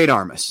would you grade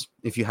Armas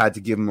if you had to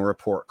give him a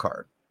report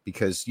card?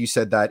 Because you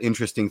said that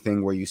interesting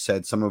thing where you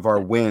said some of our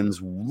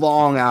wins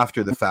long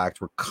after the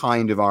fact were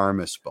kind of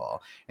Armas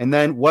ball. And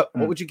then what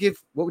would you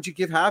give? What would you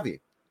give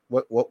Javi?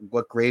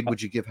 What grade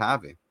would you give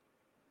Javi?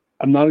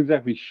 I'm not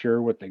exactly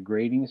sure what the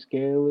grading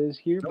scale is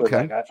here, but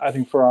I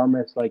think for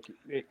Armas,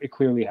 it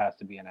clearly has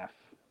to be an F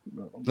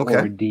or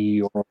a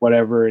D or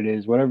whatever it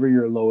is, whatever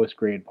your lowest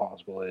grade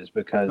possible is,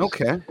 because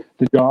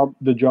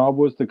the job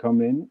was to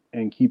come in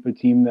and keep a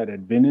team that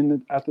had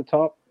been at the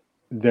top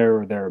there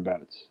or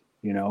thereabouts,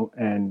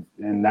 and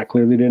that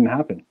clearly didn't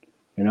happen,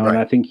 and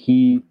I think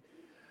he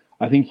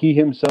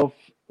himself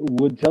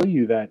would tell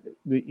you that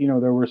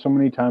there were so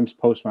many times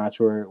post match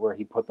where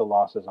he put the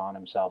losses on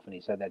himself, and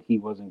he said that he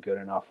wasn't good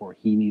enough or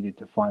he needed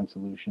to find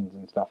solutions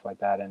and stuff like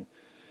that,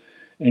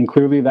 and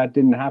clearly that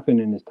didn't happen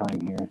in his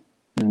time here.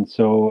 And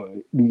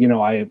so,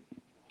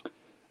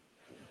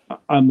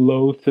 I'm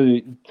loath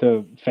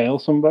to fail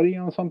somebody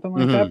on something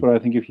like that, but I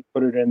think if you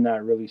put it in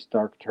that really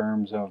stark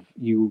terms of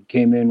you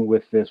came in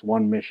with this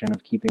one mission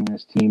of keeping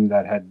this team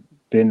that had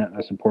been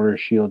a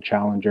Supporters Shield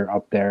challenger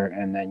up there,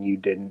 and then you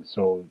didn't,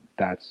 so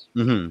that's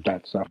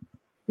stuff,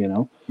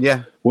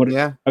 Yeah. What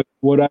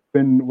I've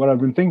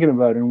been thinking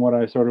about and what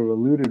I sort of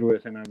alluded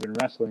with, and I've been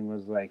wrestling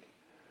was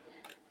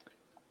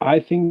I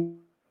think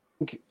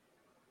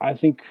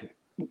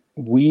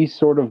we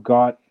sort of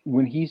got,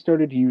 when he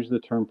started to use the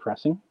term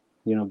pressing,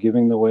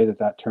 giving the way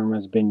that term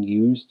has been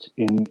used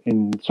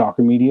in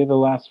soccer media the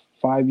last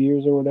 5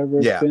 years or whatever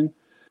it's been.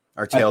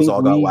 Our tails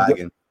all got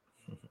wagging.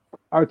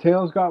 our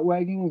tails got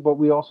wagging, but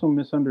we also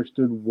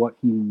misunderstood what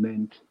he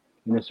meant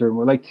in a certain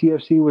way. Like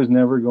TFC was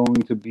never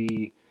going to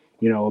be,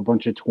 a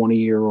bunch of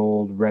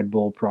 20-year-old Red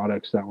Bull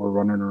products that were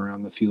running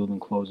around the field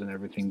and closing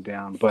everything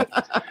down. But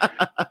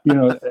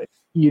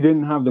you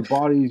didn't have the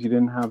bodies, you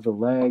didn't have the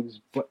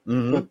legs, but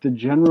the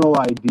general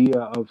idea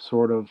of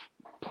sort of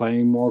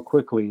playing more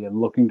quickly and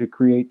looking to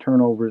create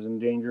turnovers in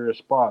dangerous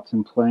spots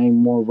and playing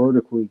more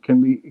vertically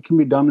can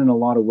be done in a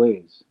lot of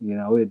ways.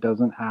 It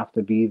doesn't have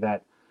to be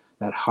that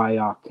high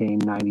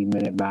octane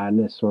 90-minute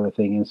madness sort of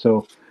thing. And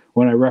so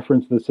when I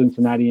reference the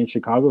Cincinnati and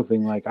Chicago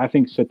thing, like I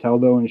think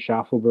Soteldo and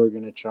Schaffelberg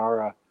and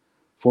Achara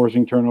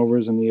forcing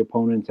turnovers in the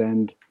opponent's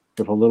end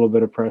with a little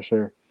bit of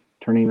pressure,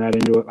 turning that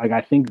into it. Like I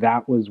think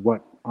that was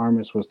what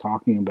Armas was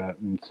talking about.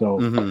 And so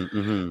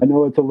I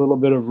know it's a little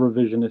bit of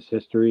revisionist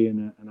history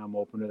and I'm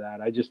open to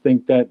that. I just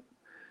think that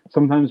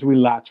sometimes we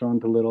latch on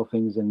to little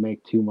things and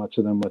make too much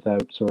of them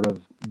without sort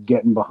of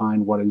getting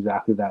behind what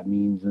exactly that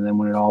means. And then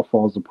when it all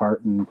falls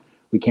apart and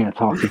we can't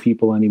talk to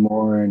people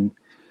anymore and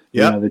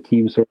the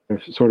team sort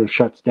of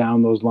shuts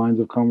down those lines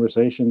of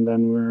conversation,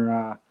 then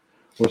we're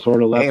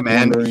sort of left. Hey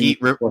man,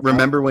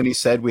 remember when he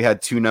said we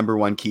had 2 number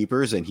 1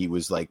 keepers and he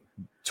was like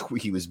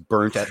he was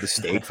burnt at the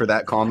stake for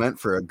that comment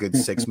for a good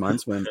 6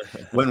 months when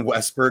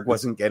Westberg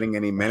wasn't getting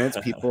any minutes.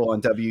 People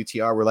on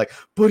WTR were like,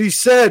 but he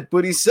said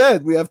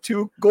we have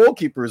 2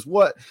 goalkeepers.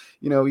 What?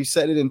 He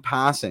said it in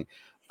passing.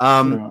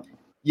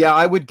 Yeah,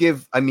 I would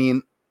give,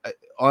 on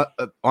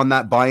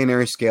that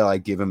binary scale,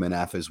 I'd give him an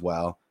F as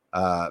well.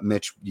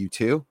 Mitch, you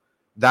too?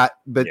 That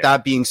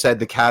being said,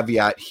 the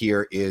caveat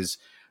here is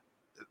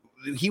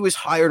he was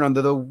hired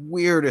under the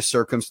weirdest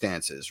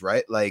circumstances,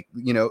 right? Like,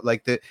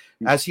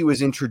 as he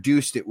was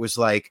introduced, it was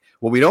like,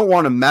 well, we don't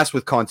want to mess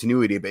with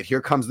continuity, but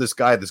here comes this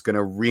guy that's going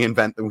to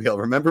reinvent the wheel.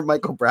 Remember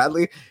Michael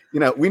Bradley?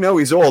 We know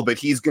he's old, but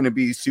he's going to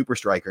be super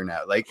striker now.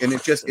 Like, and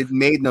it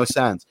made no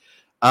sense.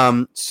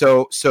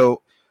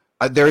 So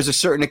there's a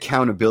certain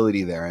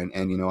accountability there. And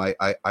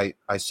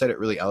I said it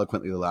really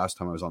eloquently the last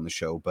time I was on the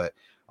show, but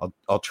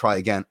I'll try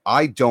again.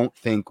 I don't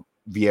think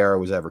Vieira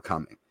was ever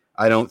coming.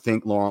 I don't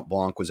think Laurent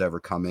Blanc was ever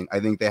coming. I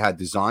think they had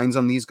designs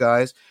on these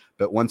guys,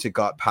 but once it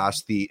got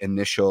past the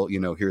initial,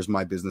 here's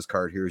my business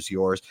card, here's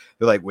yours,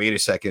 they're like, wait a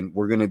second,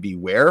 we're going to be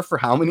where for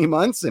how many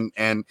months?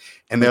 And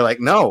they're like,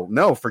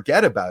 no,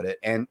 forget about it.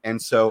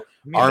 And so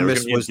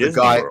Armas was the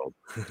guy.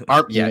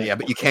 Yeah,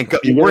 but you can't go.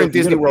 We're in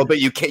Disney World, but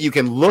you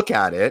can look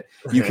at it.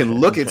 You can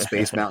look at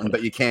Space Mountain,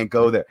 but you can't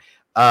go there.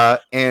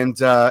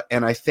 And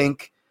I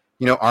think,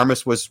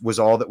 Armas was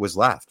all that was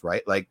left,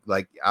 right?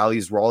 Like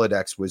Ali's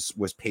Rolodex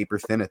was paper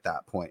thin at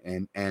that point.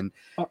 And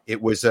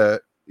it was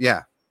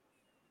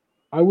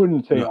I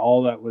wouldn't say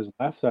all that was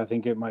left. I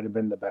think it might have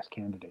been the best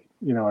candidate.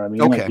 You know what I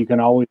mean? Okay. Like you can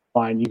always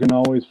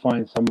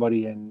find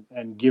somebody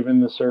and given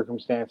the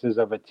circumstances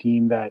of a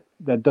team that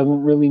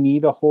doesn't really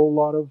need a whole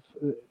lot of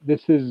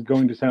this is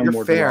going to sound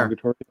more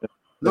derogatory.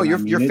 No,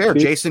 you're fair.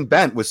 Jason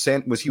Bent was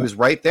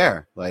right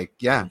there. Like,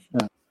 yeah.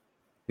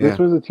 This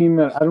was a team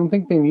that I don't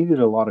think they needed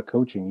a lot of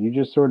coaching. You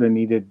just sort of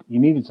needed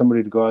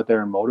somebody to go out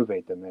there and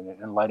motivate them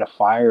and light a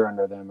fire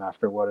under them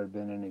after what had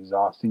been an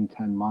exhausting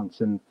 10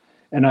 months. And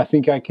I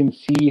think I can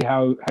see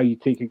how you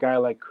take a guy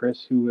like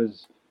Chris, who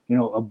was,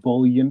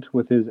 ebullient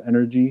with his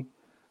energy,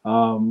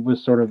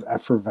 was sort of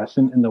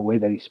effervescent in the way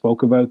that he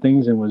spoke about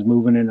things and was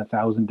moving in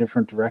 1,000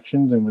 different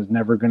directions and was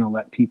never going to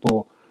let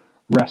people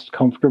rest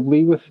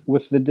comfortably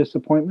with the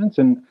disappointments.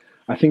 And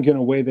I think in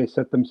a way they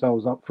set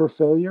themselves up for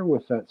failure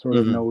with that sort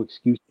of no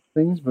excuse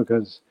things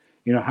because,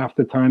 half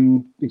the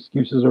time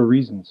excuses are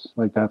reasons.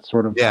 Like that's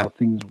sort of how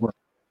things work.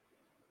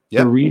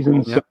 The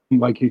reasons sound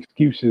like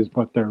excuses,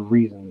 but they're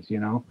reasons,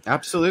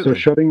 Absolutely. So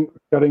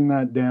shutting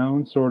that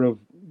down sort of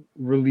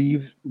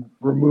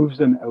removes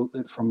an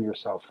outlet from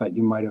yourself that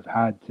you might have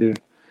had to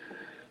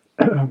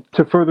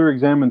further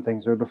examine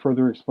things or to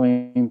further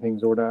explain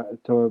things or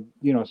to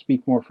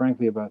speak more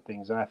frankly about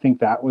things. And I think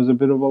that was a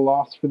bit of a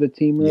loss for the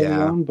team early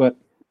on. But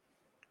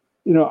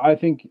I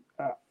think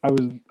I've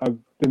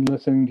been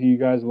listening to you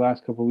guys the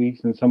last couple of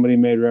weeks, and somebody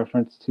made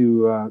reference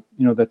to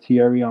the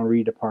Thierry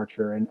Henry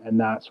departure and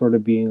that sort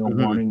of being a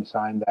warning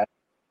sign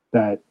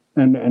that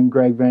and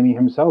Greg Vanny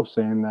himself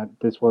saying that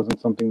this wasn't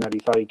something that he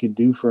thought he could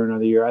do for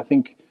another year. I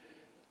think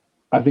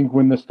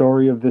when the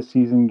story of this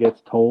season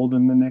gets told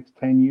in the next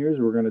 10 years,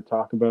 we're going to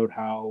talk about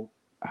how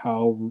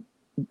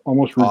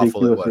almost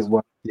ridiculous it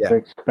was to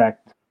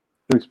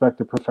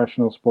expect a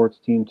professional sports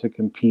team to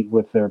compete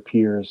with their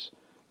peers,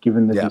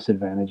 given the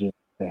disadvantages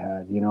they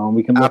had. And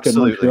we can look at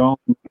Montreal,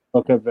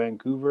 look at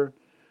Vancouver.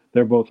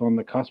 They're both on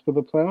the cusp of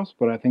the playoffs,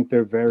 but I think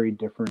they're very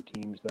different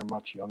teams. They're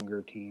much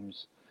younger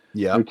teams.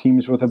 Yeah, they're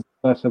teams with a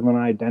less of an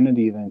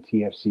identity than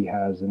TFC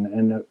has,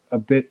 and a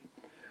bit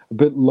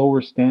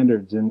lower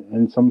standards.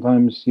 And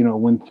sometimes,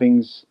 when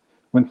things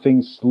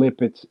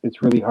slip,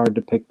 it's really hard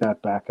to pick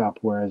that back up.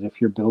 Whereas if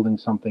you're building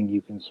something,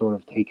 you can sort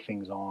of take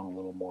things on a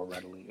little more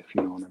readily, if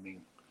you know what I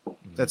mean.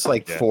 That's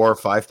like 4,000 or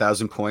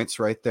 5,000 points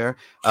right there.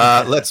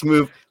 Let's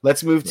move to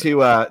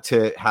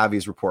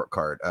Javi's report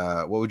card.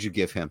 What would you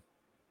give him?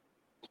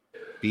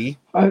 B?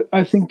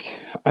 I think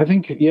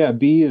yeah,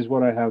 B is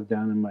what I have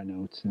down in my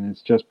notes, and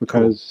it's just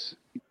because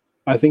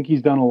I think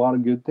he's done a lot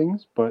of good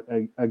things, but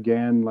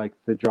again, like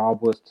the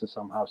job was to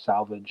somehow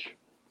salvage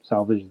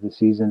the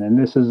season, and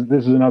this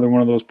is another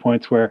one of those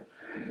points where,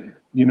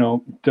 you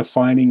know,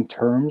 defining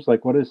terms,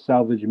 like what does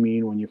salvage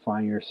mean when you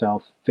find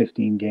yourself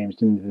 15 games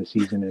into the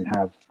season and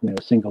have, you know,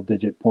 single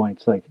digit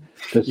points? Like,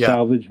 does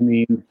salvage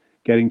mean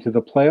getting to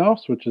the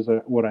playoffs, which is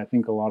what I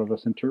think a lot of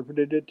us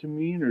interpreted it to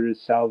mean, or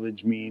does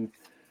salvage mean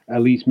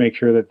at least make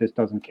sure that this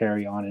doesn't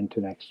carry on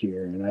into next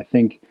year? And I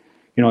think,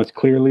 you know, it's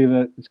clear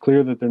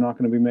that they're not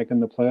going to be making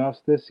the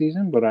playoffs this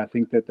season, but I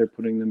think that they're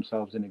putting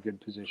themselves in a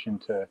good position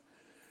to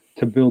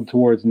build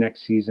towards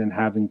next season,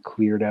 having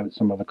cleared out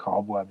some of the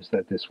cobwebs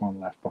that this one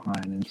left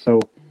behind. And so,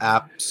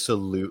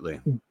 absolutely.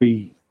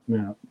 B,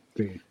 yeah,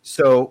 B.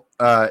 So,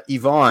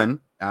 Yvonne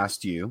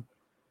asked you,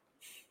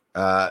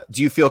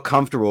 do you feel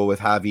comfortable with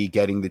Javi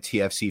getting the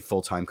TFC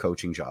full-time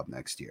coaching job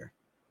next year?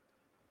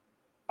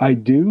 I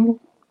do,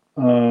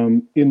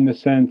 in the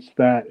sense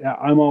that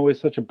I'm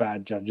always such a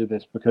bad judge of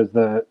this because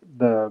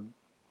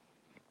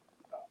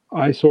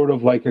I sort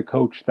of like a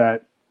coach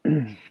that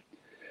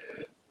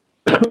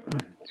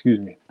excuse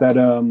me, that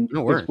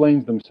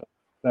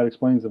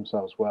explains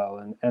themselves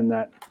well, and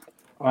that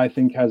I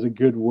think has a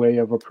good way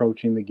of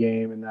approaching the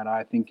game, and that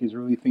I think is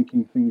really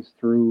thinking things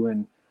through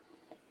and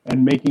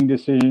making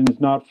decisions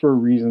not for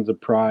reasons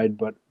of pride,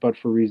 but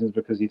for reasons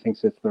because he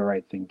thinks it's the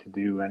right thing to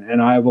do. And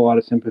I have a lot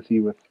of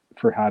sympathy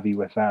for Javi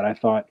with that. I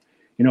thought,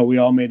 you know, we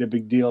all made a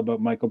big deal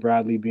about Michael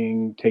Bradley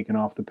being taken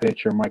off the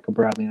pitch or Michael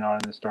Bradley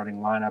not in the starting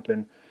lineup,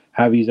 and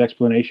Javi's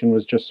explanation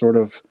was just sort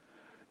of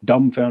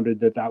dumbfounded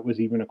that was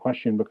even a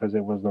question because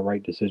it was the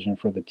right decision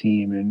for the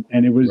team.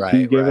 And it was,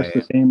 he gave us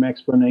the same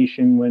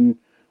explanation when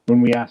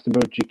we asked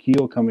about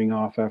Jaquil coming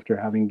off after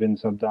having been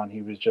subbed on.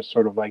 He was just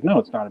sort of like, no,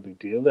 it's not a big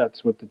deal.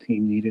 That's what the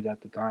team needed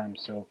at the time.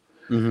 So,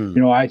 you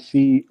know, I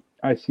see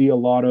a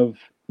lot of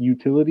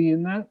utility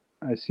in that.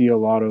 I see a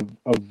lot of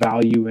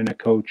value in a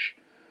coach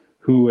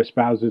who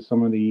espouses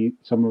some of the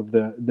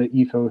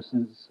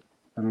ethoses.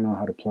 I don't know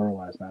how to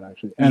pluralize that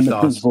actually. And the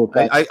principle.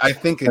 I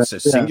think it's a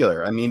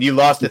singular. I mean, you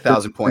lost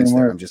 1,000 points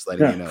there. I'm just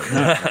letting you know.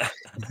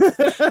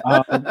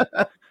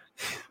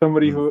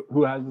 Somebody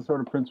who has the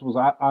sort of principles,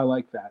 I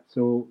like that.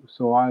 So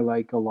I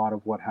like a lot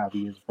of what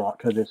Javi has brought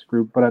to this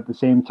group. But at the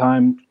same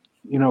time,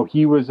 you know,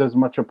 he was as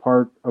much a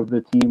part of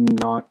the team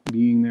not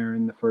being there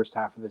in the first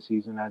half of the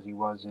season as he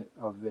was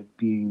of it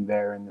being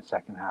there in the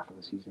second half of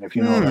the season. If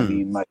you know what I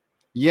mean, like.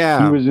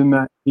 Yeah, he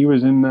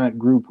was in that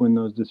group when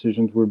those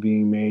decisions were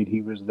being made.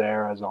 He was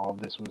there as all of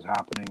this was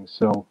happening.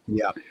 So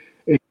yeah,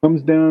 it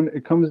comes down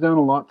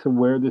a lot to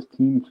where this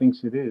team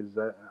thinks it is.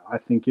 I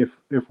think if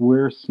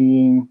we're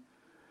seeing,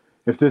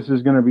 if this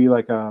is going to be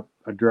like a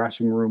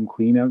dressing room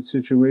clean out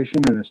situation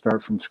and a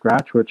start from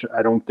scratch, which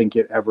I don't think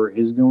it ever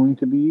is going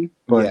to be,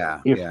 but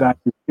if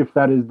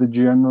that is the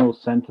general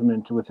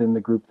sentiment within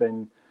the group,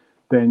 then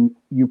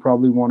you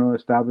probably want to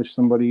establish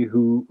somebody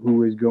who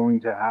is going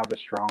to have a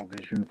strong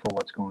vision for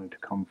what's going to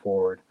come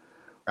forward.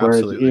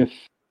 Absolutely. Whereas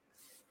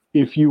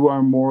if you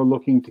are more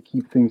looking to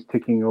keep things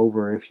ticking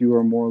over, if you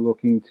are more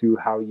looking to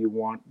how you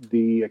want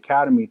the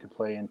academy to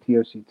play and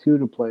TOC2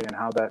 to play and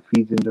how that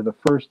feeds into the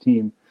first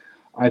team,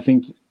 I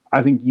think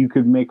you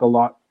could make a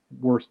lot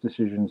worse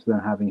decisions than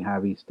having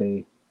Javi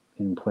stay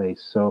in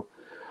place. So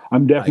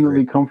I'm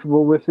definitely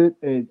comfortable with it.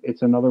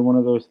 It's another one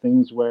of those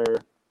things where,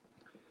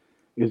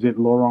 is it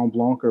Laurent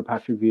Blanc or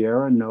Patrick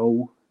Vieira?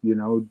 No. You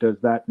know, does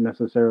that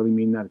necessarily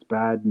mean that it's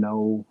bad?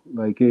 No.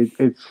 Like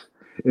it's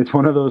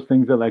one of those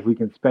things that like we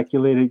can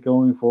speculate it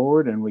going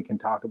forward and we can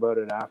talk about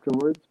it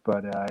afterwards.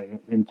 But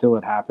until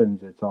it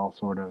happens, it's all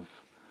sort of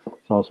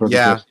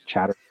just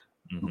chatter.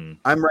 Mm-hmm.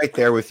 I'm right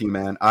there with you,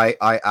 man.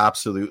 I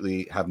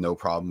absolutely have no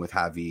problem with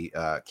Javi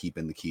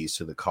keeping the keys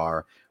to the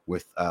car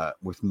with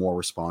more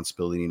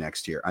responsibility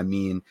next year. I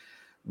mean,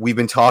 we've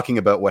been talking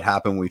about what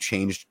happened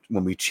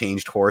when we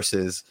changed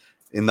horses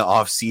in the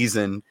off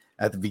season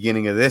at the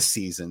beginning of this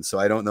season. So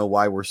I don't know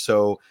why we're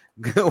so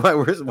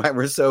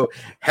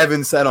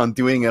heaven set on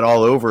doing it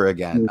all over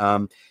again.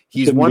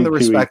 He's won the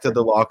respect of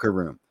the locker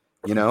room,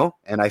 you know,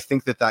 and I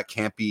think that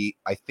can't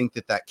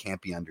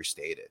be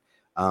understated.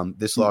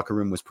 This locker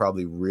room was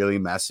probably really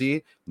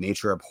messy.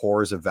 Nature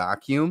abhors a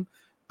vacuum.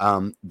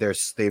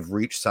 They've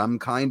reached some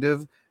kind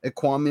of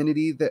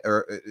equanimity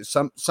or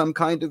some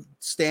kind of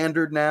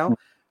standard now.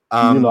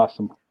 You lost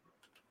them.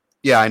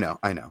 Yeah, I know.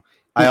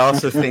 I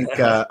also think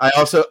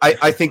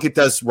I think it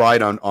does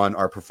ride on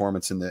our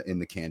performance in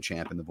the Can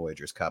Champ and the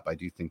Voyagers Cup. I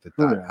do think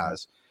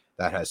that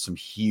has some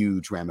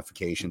huge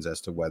ramifications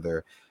as to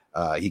whether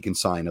he can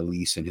sign a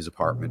lease in his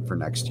apartment for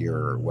next year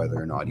or whether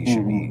or not he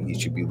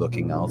should be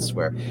looking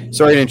elsewhere.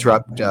 Sorry to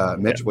interrupt,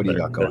 Mitch. What do you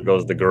got going? There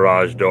goes the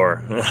garage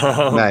door.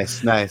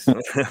 Nice.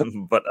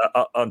 But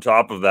on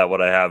top of that,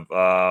 what I have,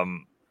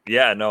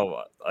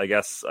 I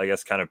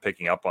guess kind of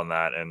picking up on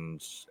that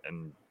and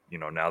you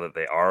know, now that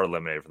they are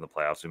eliminated from the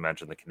playoffs, we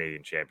mentioned the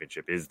Canadian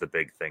Championship is the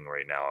big thing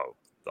right now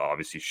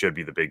obviously should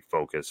be the big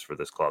focus for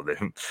this club. They,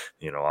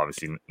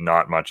 obviously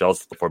not much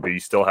else before, but you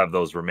still have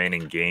those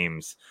remaining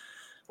games.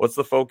 What's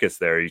the focus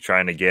there? Are you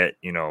trying to get,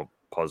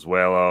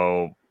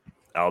 Pozuelo,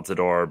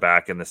 Altidore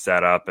back in the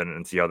setup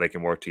and see how they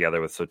can work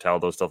together with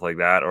Soteldo, stuff like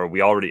that? Or we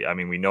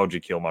know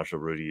Jaquil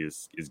Marshall-Rudy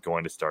is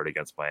going to start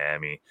against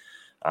Miami.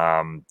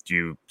 Do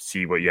you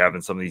see what you have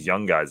in some of these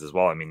young guys as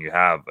well? I mean, you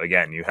have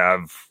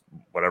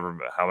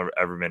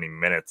however many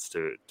minutes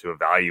to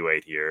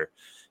evaluate here.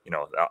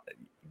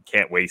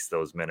 Can't waste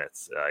those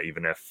minutes,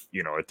 even if,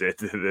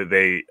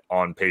 they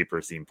on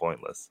paper seem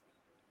pointless.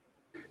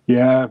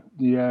 Yeah.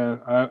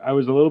 I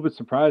was a little bit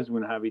surprised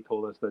when Javi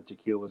told us that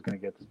Jaquil was going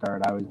to get the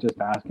start. I was just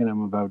asking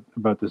him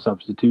about the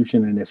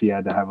substitution and if he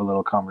had to have a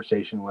little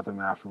conversation with him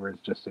afterwards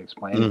just to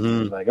explain. Mm-hmm. He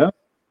was like, "Oh,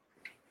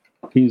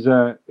 he's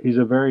a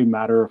very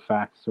matter of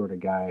fact sort of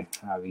guy,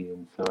 Javi."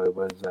 And so it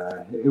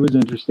was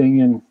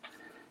interesting. And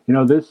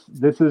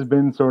this has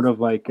been sort of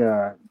like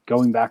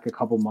going back a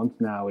couple months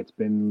now. It's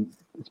been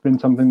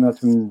something that's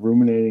been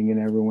ruminating in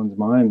everyone's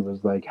mind.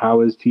 Was like,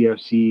 how is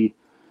TFC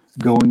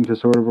going to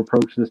sort of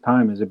approach this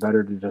time? Is it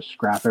better to just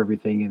scrap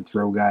everything and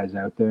throw guys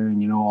out there?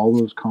 And all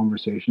those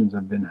conversations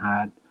have been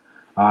had.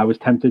 I was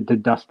tempted to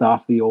dust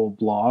off the old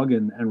blog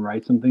and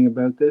write something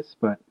about this,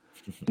 but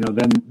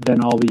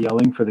then all the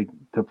yelling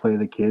to play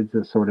the kids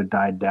has sort of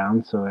died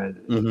down, so it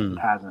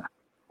hasn't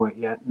quite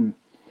yet. And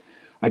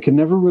I can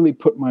never really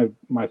put my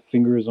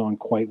fingers on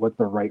quite what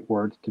the right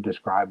words to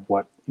describe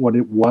what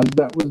it was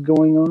that was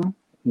going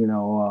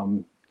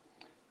on,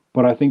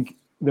 but I think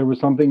there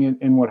was something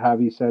in what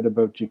Javi said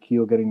about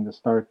Jaquil getting the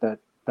start that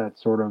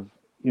sort of,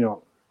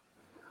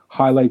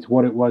 highlights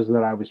what it was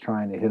that I was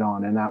trying to hit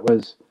on. And that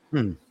was,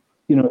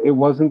 it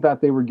wasn't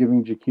that they were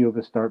giving Jaquil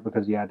the start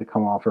because he had to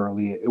come off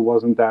early. It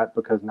wasn't that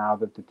because now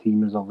that the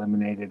team is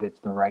eliminated, it's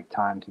the right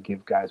time to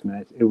give guys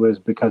minutes. It was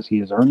because he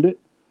has earned it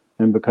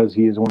and because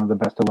he is one of the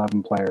best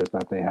 11 players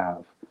that they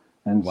have.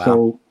 And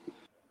so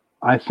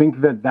I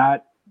think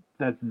that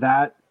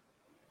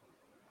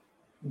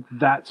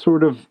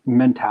sort of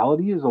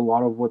mentality is a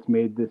lot of what's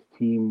made this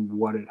team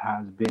what it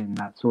has been.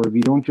 That sort of,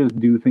 you don't just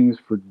do things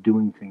for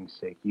doing things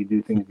sake. You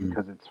do things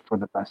because it's for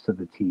the best of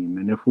the team.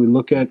 And if we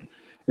look at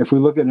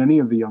any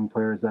of the young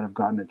players that have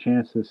gotten a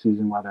chance this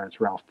season, whether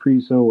it's Ralph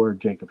Priso or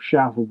Jacob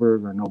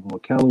Schaffelberg or Noble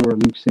Okello or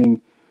Luke Singh,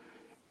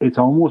 it's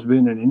almost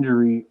been an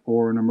injury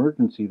or an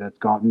emergency that's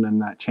gotten them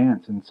that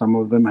chance. And some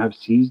of them have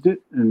seized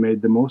it and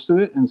made the most of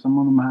it, and some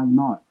of them have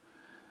not.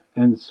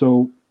 And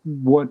so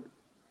what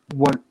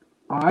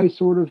I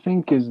sort of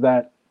think is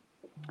that,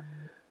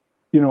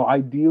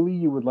 ideally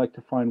you would like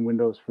to find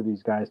windows for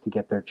these guys to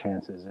get their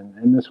chances.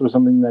 And this was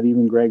something that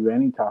even Greg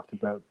Vanny talked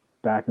about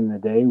back in the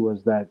day,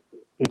 was that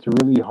it's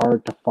really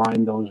hard to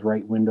find those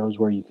right windows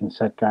where you can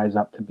set guys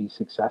up to be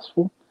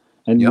successful.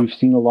 And we've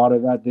seen a lot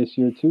of that this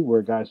year too,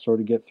 where guys sort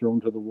of get thrown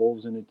to the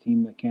wolves in a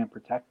team that can't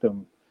protect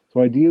them.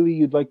 So ideally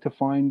you'd like to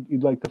find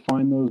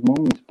those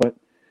moments, but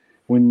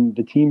when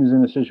the team is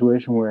in a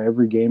situation where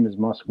every game is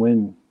must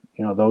win,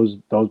 those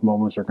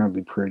moments are going to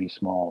be pretty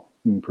small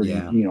and pretty,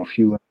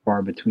 few and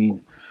far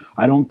between.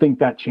 I don't think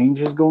that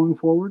changes going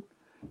forward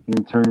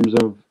in terms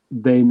of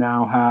they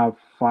now have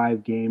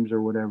 5 games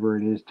or whatever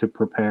it is to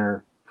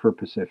prepare for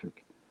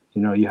Pacific.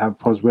 You have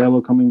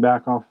Pozuelo coming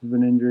back off of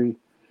an injury.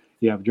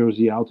 You have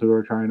Josie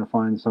Altidore trying to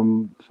find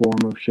some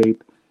form of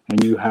shape,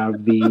 and you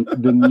have the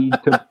need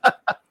to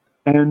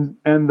and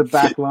the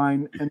back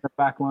line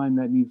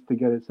that needs to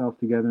get itself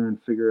together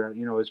and figure out,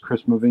 is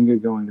Chris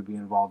Mavinga going to be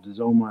involved? Is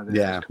Omar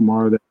there? Is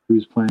Kamara there?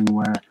 Who's playing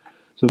where?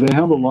 So they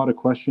have a lot of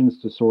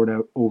questions to sort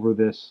out over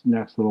this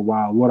next little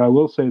while. What I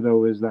will say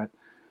though is that,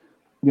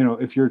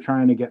 if you're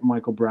trying to get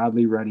Michael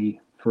Bradley ready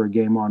for a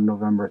game on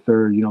November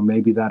 3rd,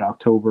 maybe that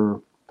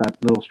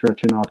little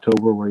stretch in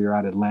October where you're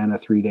at Atlanta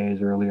 3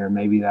 days earlier,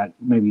 maybe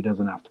he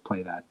doesn't have to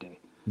play that day.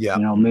 Yeah.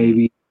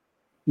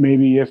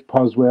 Maybe if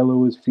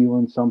Pozuelo is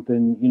feeling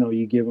something,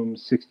 you give him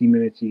 60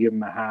 minutes, you give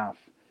him a half,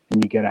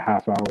 and you get a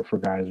half hour for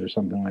guys or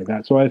something like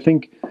that. So I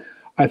think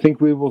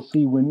we will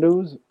see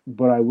windows,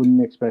 but I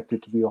wouldn't expect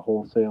it to be a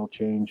wholesale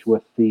change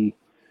with the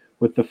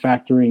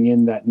factoring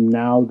in that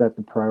now that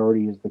the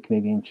priority is the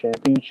Canadian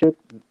Championship,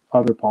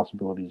 other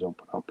possibilities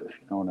open up, if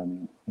you know what I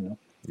mean.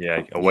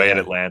 Yeah, away at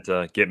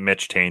Atlanta, get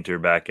Mitch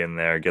Tainter back in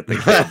there, get the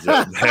kids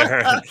in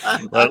there.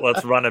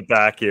 Let's run it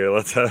back here.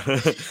 I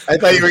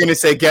thought you were going to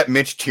say get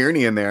Mitch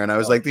Tierney in there, and I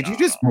was like, did you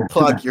just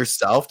plug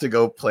yourself to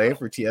go play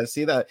for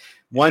TFC? That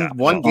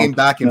one game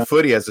back in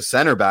footy as a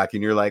center back,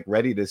 and you're like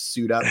ready to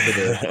suit up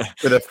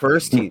for the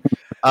first team.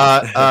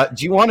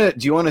 Do you want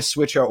to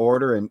switch our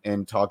order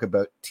and talk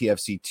about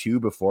TFC 2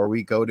 before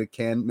we go to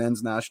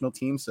men's national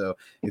team? So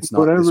it's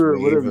not whatever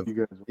you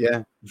guys want.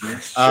 Yeah.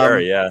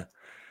 Sure.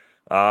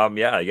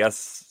 I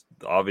guess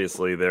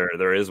obviously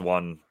there is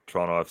one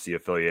Toronto FC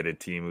affiliated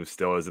team who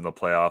still is in the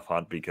playoff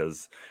hunt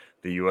because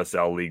the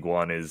USL League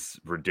One is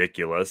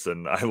ridiculous.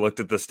 And I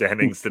looked at the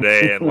standings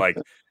today and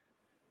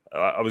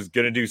I was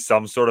going to do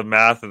some sort of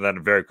math, and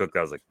then very quickly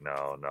I was like,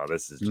 no,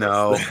 this is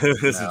just,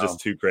 is just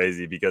too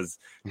crazy because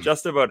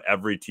just about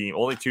every team,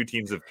 only 2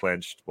 teams have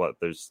clinched.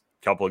 There's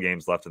couple of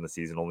games left in the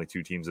season. Only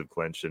 2 teams have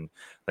clinched, and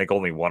I think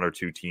only 1 or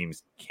 2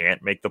 teams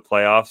can't make the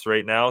playoffs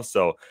right now.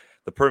 So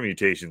the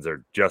permutations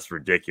are just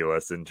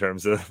ridiculous in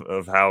terms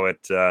of how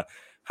it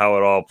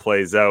all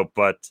plays out.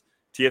 But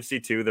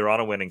TFC2, they're on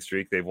a winning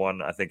streak. They've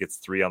won, I think it's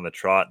 3 on the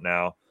trot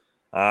now.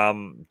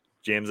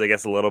 James, I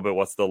guess a little bit,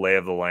 what's the lay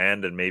of the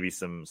land and maybe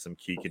some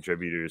key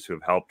contributors who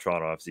have helped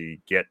Toronto FC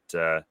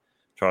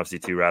Toronto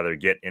FC2 rather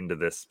get into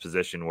this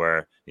position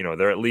where, you know,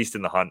 they're at least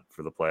in the hunt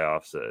for the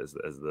playoffs as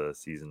the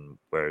season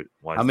where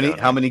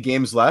how many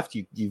games left?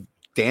 You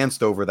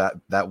danced over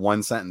that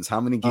one sentence. How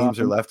many games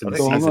are left in the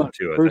season?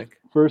 2, I think.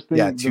 First thing,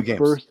 yeah, 2 games.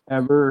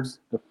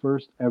 The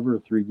first ever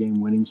 3-game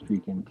winning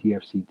streak in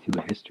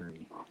TFC2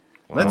 history.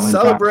 Let's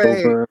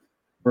celebrate for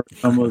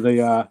some of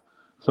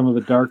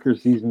the darker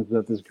seasons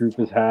that this group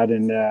has had,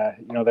 and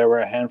you know, there were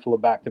a handful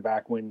of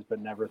back-to-back wins,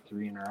 but never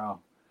 3 in a row.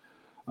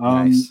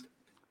 Nice.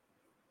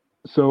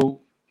 So,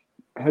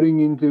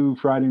 heading into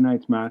Friday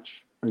night's match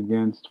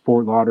against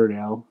Fort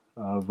Lauderdale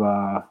of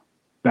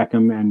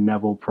Beckham and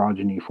Neville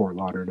progeny, Fort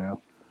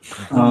Lauderdale.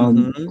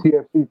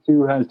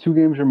 TFC2 has 2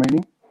 games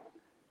remaining,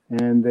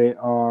 and they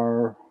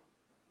are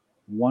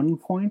 1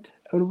 point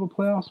out of a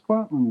playoff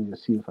spot. Let me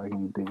just see if I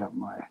can dig up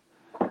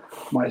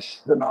my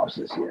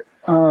synopsis here.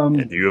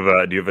 Do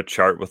you have a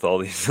chart with all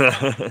these?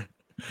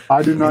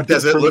 I do not.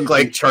 Does it look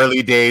like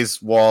Charlie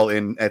Day's wall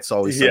in It's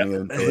Always Sunny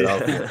in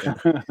Philadelphia?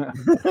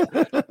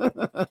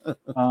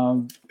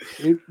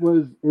 It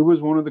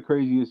was one of the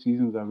craziest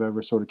seasons I've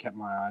ever sort of kept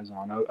my eyes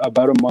on.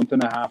 About a month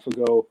and a half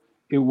ago,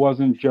 it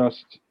wasn't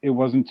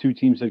 2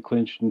 teams had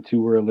clinched and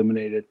 2 were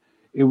eliminated.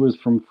 It was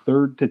from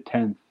 3rd to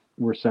 10th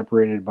were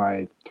separated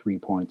by 3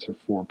 points or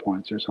 4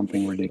 points or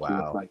something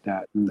ridiculous like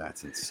that. And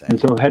that's insane. And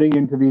so heading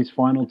into these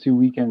final 2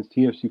 weekends,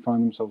 TFC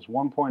find themselves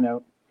 1 point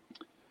out.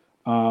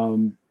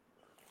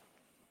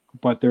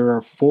 But there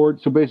are 4.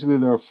 So basically,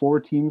 there are 4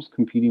 teams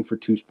competing for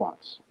 2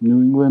 spots.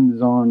 New England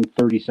is on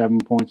 37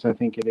 points, I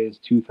think it is.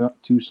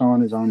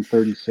 Tucson is on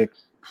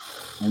 36.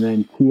 And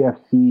then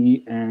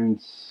TFC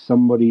and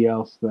somebody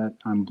else that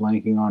I'm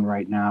blanking on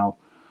right now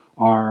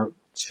are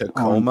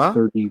Tacoma on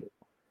 30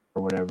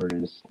 or whatever it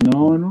is.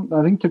 No, I don't.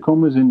 I think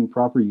Tacoma's in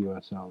proper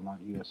USL, not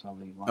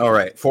USL League One. All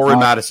right, Forward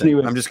Madison.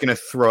 Anyway. I'm just going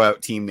to throw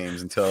out team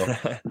names until I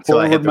hit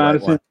Forward the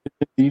Madison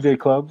right DJ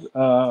Club.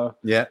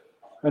 Yeah.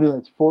 Anyway,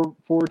 it's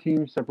four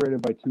teams separated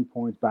by 2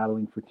 points,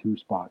 battling for 2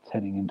 spots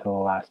heading into the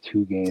last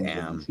 2 games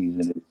of the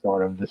season. It's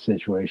sort of the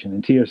situation.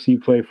 And TFC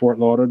play Fort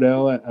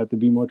Lauderdale at the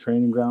BMO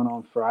training ground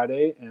on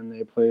Friday, and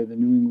they play the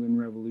New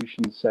England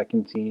Revolution's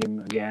second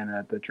team again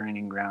at the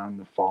training ground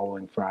the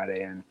following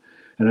Friday. And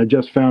I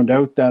just found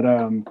out that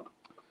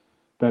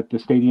that the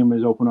stadium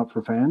is open up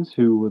for fans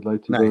who would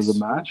like to go to the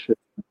match.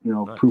 You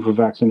know, proof of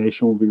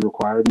vaccination will be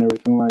required and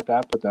everything like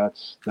that, but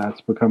that's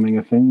becoming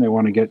a thing. They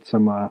want to get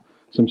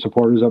some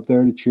supporters up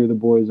there to cheer the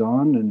boys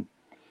on, and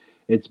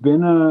it's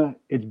been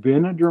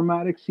a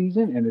dramatic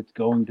season, and it's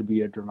going to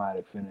be a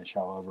dramatic finish.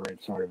 However,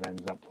 it sort of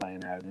ends up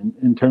playing out.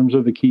 In terms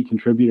of the key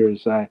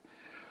contributors, I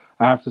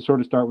have to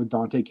sort of start with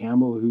Dante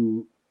Campbell,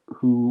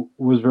 who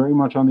was very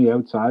much on the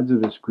outsides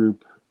of this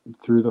group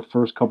through the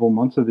first couple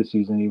months of the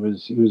season. He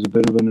was a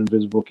bit of an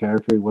invisible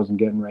character. He wasn't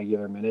getting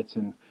regular minutes,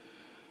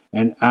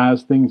 and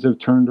as things have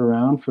turned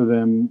around for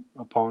them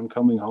upon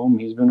coming home,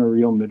 he's been a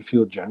real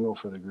midfield general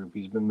for the group.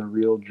 He's been the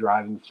real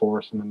driving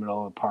force in the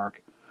middle of the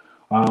park.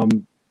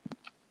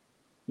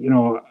 You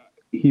know,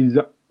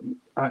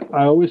 I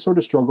always sort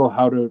of struggle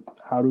how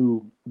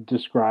to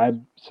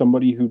describe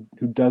somebody who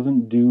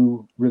doesn't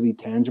do really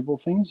tangible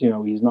things. You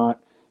know, he's not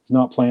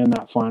playing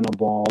that final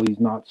ball. He's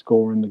not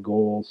scoring the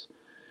goals.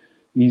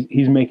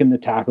 He's making the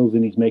tackles,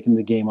 and he's making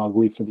the game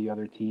ugly for the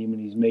other team, and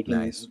he's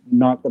making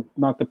not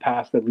the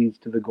pass that leads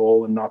to the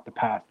goal, and not the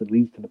pass that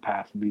leads to the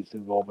pass that leads to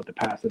the goal, but the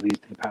pass that leads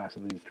to the pass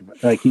that leads to,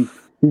 like, he's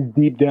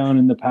deep down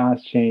in the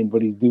pass chain,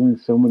 but he's doing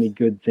so many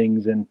good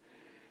things, and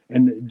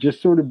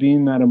just sort of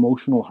being that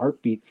emotional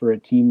heartbeat for a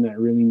team that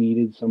really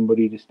needed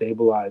somebody to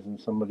stabilize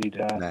and somebody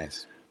to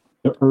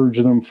urge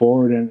them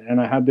forward. And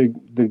I had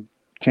the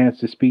chance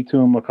to speak to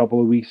him a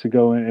couple of weeks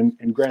ago,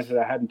 and granted,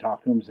 I hadn't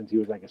talked to him since he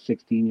was like a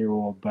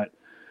 16-year-old, but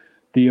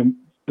the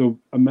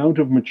amount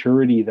of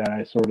maturity that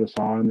I sort of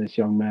saw in this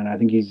young man, I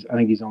think he's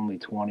only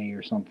 20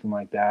 or something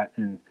like that,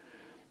 and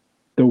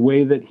the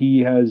way that he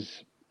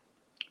has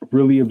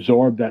really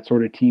absorbed that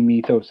sort of team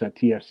ethos at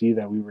TFC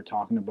that we were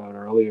talking about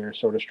earlier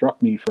sort of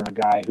struck me for a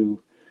guy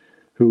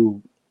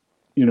who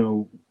you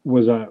know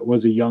was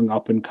a young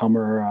up and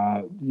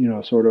comer, you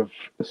know, sort of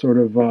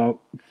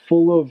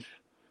full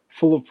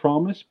of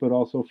promise, but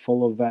also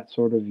full of that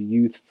sort of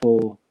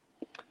youthful.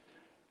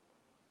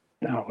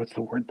 No, what's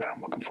the word that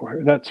I'm looking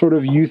for? That sort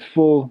of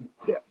youthful.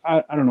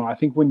 I don't know. I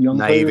think when young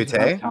naivete.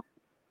 Players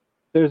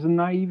there's a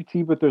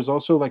naivety, but there's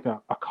also like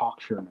a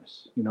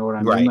cocksureness. You know what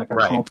I mean? Like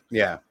a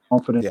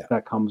confidence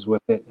that comes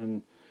with it,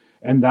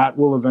 and that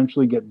will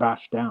eventually get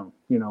bashed down.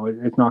 You know,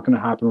 it's not going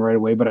to happen right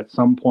away, but at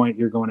some point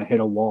you're going to hit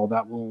a wall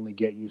that will only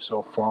get you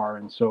so far.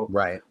 And so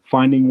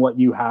finding what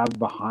you have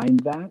behind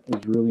that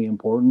is really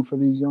important for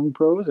these young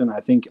pros. And I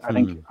think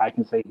I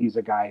can say he's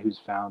a guy who's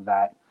found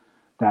that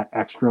that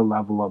extra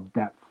level of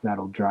depth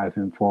that'll drive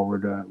him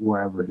forward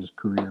wherever his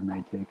career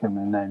may take him.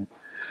 And then,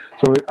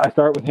 so I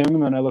start with him,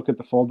 and then I look at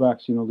the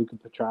fullbacks. Luca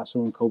Petrasso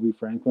and Kobe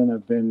Franklin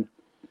have been.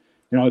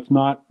 It's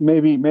not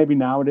maybe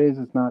nowadays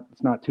it's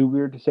not too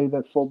weird to say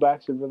that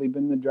fullbacks have really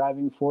been the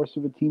driving force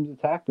of a team's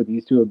attack, but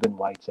these two have been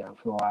lights out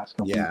for the last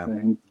couple of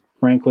things.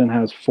 Franklin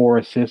has 4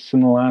 assists in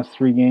the last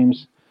 3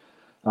 games.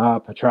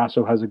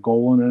 Petrasso has a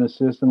goal and an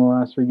assist in the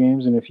last 3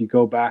 games, and if you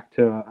go back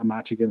to a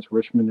match against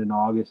Richmond in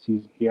August,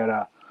 he had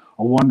a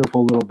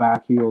wonderful little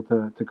back heel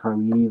to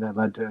Carlini that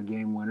led to a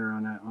game winner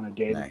on a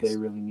day that they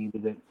really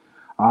needed it.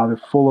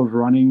 They're full of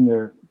running.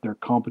 They're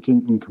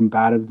competent and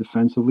combative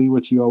defensively,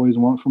 which you always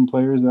want from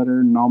players that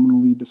are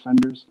nominally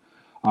defenders.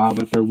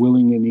 But they're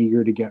willing and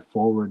eager to get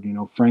forward.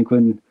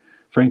 Franklin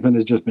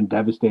has just been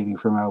devastating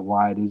from out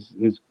wide.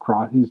 His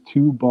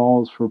 2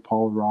 balls for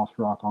Paul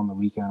Rothrock on the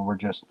weekend were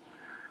just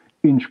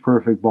inch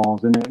perfect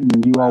balls, and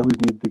you always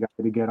need the guy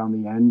to get on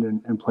the end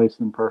and place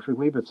them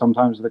perfectly. But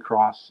sometimes the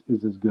cross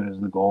is as good as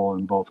the goal,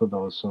 and both of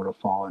those sort of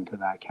fall into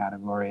that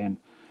category. And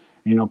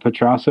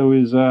Petrasso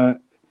is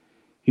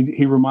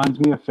he reminds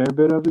me a fair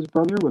bit of his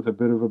brother with a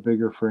bit of a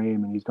bigger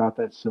frame, and he's got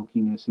that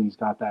silkiness, and he's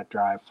got that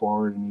drive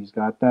forward, and he's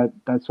got that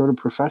sort of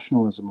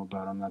professionalism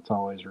about him that's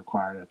always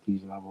required at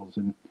these levels.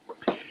 And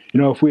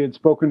if we had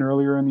spoken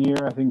earlier in the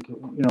year, I think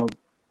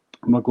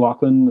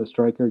McLaughlin, the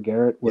striker,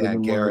 Garrett would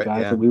have been one of the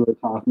guys that we were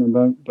talking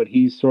about, but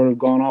he's sort of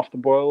gone off the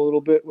boil a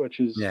little bit,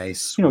 which is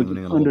he's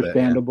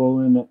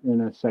understandable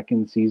in a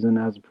second season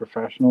as a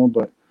professional.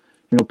 But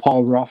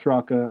Paul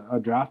Rothrock, a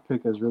draft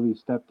pick, has really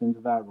stepped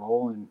into that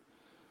role, and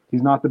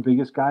he's not the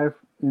biggest guy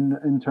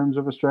in terms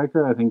of a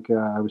striker. I think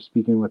I was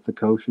speaking with the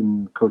coach,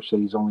 and the coach said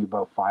he's only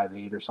about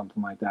 5'8" or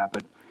something like that,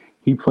 but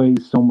he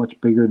plays so much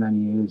bigger than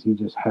he is. He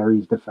just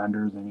harries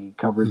defenders, and he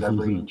covers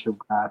every inch of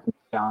grass and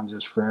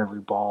challenges for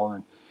every ball.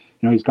 And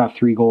he's got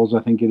 3 goals,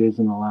 I think it is,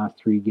 in the last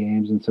 3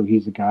 games, and so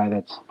he's a guy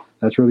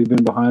that's really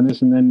been behind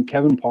this. And then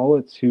Kevin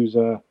Politz, who's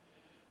a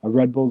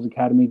Red Bulls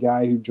Academy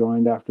guy who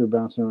joined after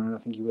bouncing around. I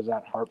think he was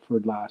at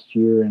Hartford last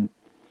year, and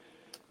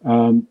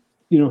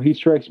he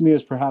strikes me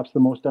as perhaps the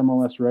most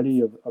MLS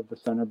ready of the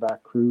center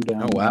back crew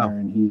down there.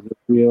 And he's a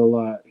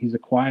real he's a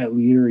quiet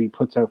leader. He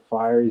puts out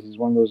fires. He's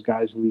one of those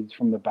guys who leads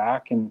from the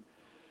back and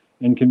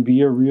can be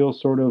a real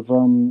sort of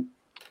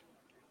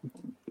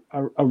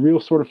a real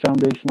sort of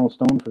foundational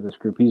stone for this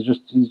group. He's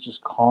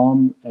just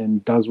calm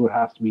and does what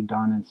has to be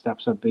done and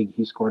steps up big.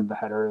 He scored the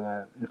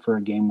header for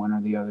a game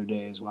winner the other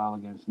day as well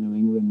against New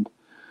England.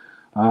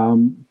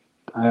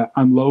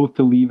 I'm loath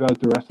to leave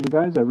out the rest of the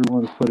guys.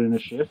 Everyone's put in a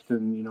shift,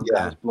 and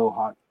guys blow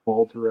hot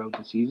cold throughout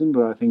the season.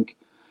 But I think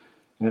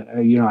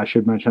I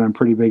should mention I'm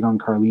pretty big on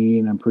Carlini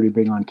and I'm pretty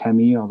big on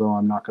Temi, although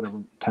I'm not going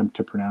to attempt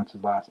to pronounce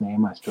his last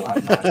name. I still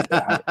have no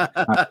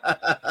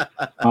idea.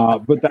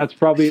 But that's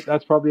probably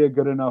a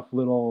good enough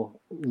little.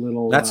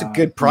 That's a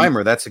good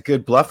primer. That's a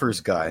good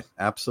bluffers guy.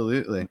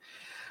 Absolutely.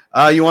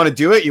 You want to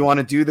do it? You want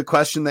to do the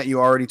question that you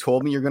already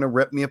told me you're going to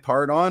rip me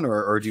apart on,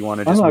 or do you want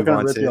to just move on to? I'm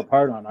not going to rip you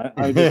apart on.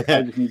 I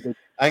just need to.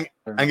 I'm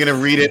going to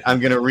read it.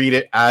 I'm going to read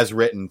it as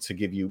written to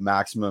give you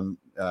maximum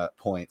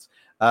points.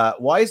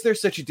 Why is there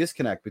such a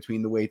disconnect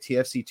between the way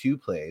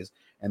TFC2 plays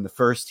and the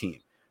first team?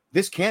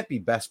 This can't be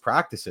best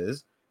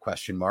practices? ?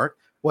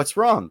 What's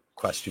wrong? ?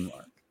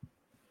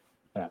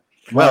 Yeah.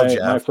 Well,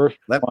 Jeff, my first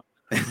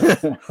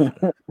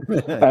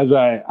as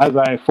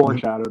I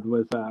foreshadowed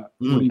was what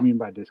do you mean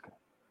by disconnect?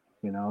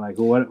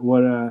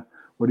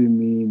 What do you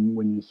mean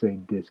when you say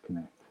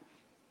disconnect?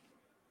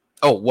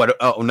 Oh, what?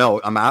 Oh no,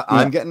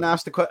 I'm getting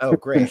asked the question. Oh,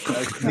 great!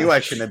 I knew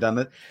I shouldn't have done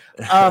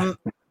that.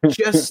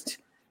 Just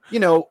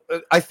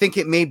I think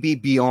it may be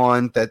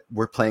beyond that.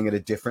 We're playing at a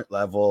different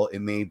level. It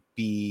may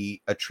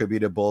be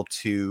attributable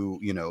to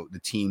the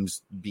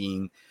teams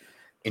being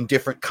in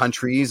different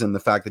countries and the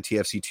fact that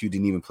TFC2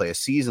 didn't even play a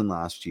season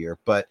last year.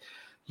 But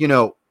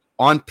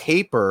on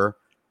paper,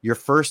 your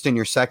first and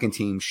your second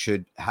team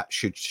should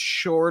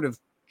sort of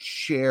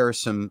share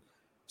some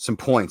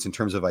points in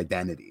terms of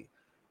identity.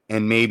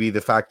 And maybe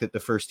the fact that the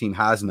first team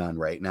has none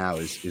right now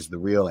is the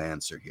real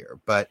answer here.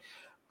 But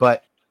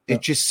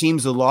it just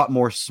seems a lot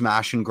more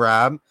smash and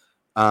grab.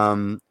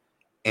 And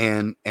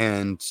I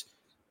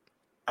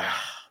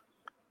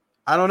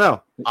don't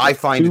know. I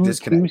find a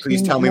disconnect.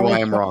 Please tell me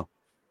why I'm wrong.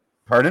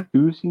 Pardon?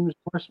 Two seems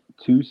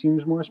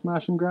more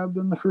smash and grab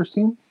than the first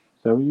team.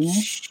 Is that what you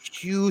mean?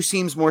 2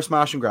 seems more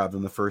smash and grab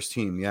than the first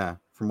team. Yeah,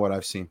 from what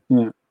I've seen.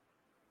 Yeah.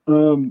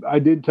 I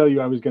did tell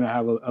you I was going to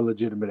have a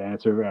legitimate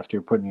answer after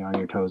you're putting me on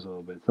your toes a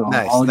little bit. So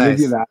I'll give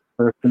you that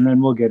first, and then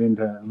we'll get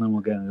into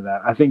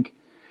that. I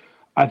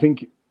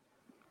think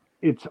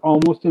it's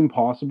almost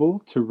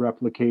impossible to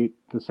replicate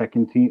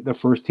the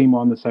first team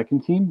on the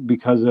second team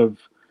because of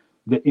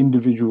the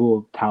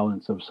individual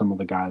talents of some of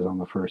the guys on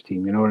the first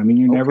team. You know what I mean?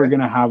 You're never going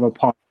to have a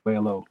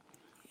Pozuelo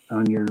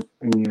in your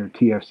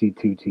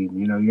TFC2 team.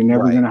 You're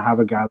never going to have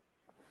a guy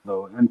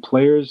though, and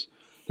players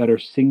that are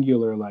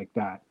singular like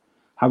that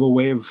have a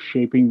way of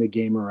shaping the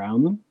game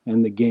around them,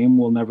 and the game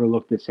will never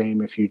look the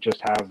same if you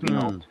just have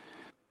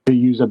to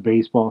use a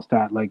baseball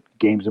stat like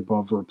games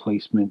above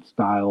replacement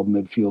style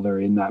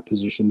midfielder in that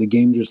position. The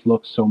game just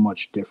looks so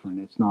much different.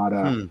 It's not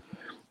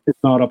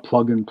a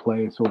plug and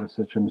play sort of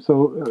situation.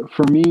 So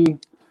for me,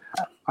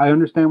 I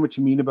understand what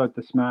you mean about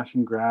the smash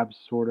and grab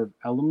sort of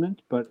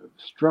element, but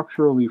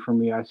structurally for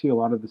me, I see a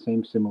lot of the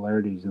same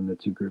similarities in the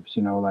two groups.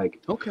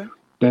 Okay.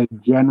 They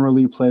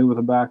generally play with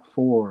a back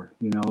four.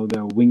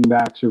 The wing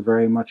backs are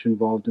very much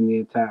involved in the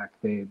attack.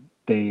 They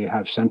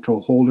have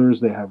central holders.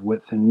 They have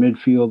width in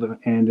midfield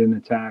and in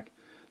attack.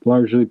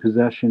 Largely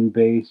possession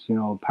based.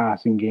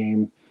 Passing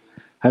game.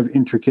 Have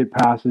intricate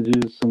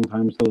passages.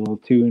 Sometimes a little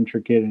too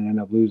intricate and end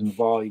up losing the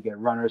ball. You get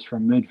runners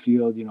from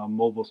midfield.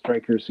 Mobile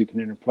strikers who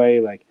can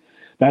interplay.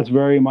 That's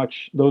very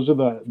much. Those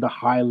are the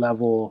high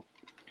level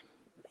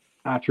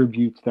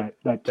attributes that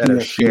are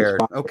shared.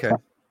 Okay.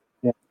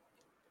 Yeah.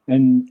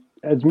 And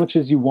as much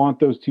as you want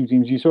those two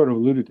teams, you sort of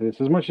alluded to this,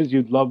 as much as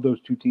you'd love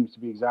those two teams to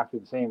be exactly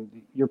the same,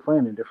 you're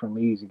playing in different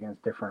leagues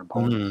against different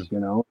opponents,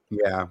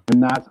 Yeah.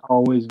 And that's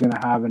always going to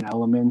have an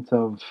element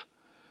of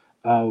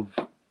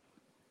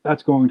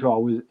that's going to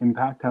always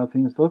impact how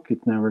things look.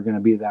 It's never going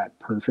to be that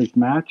perfect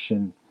match.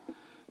 And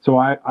so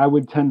I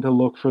would tend to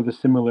look for the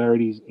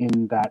similarities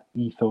in that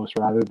ethos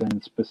rather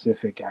than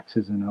specific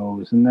X's and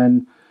O's. And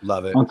then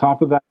love it. On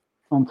top of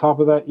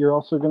that, you're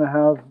also going to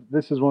have,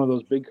 this is one of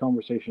those big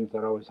conversations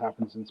that always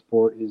happens in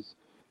sport is,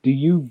 do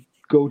you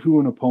go to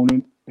an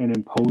opponent and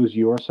impose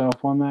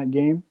yourself on that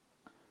game?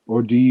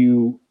 Or do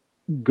you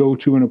go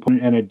to an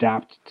opponent and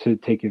adapt to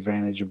take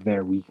advantage of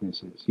their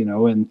weaknesses,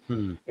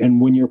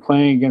 and when you're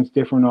playing against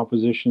different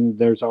opposition,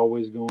 there's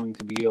always going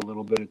to be a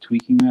little bit of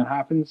tweaking that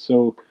happens.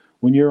 So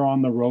when you're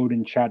on the road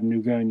in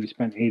Chattanooga and you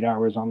spend 8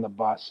 hours on the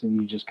bus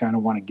and you just kind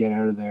of want to get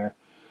out of there,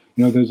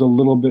 there's a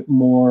little bit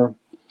more.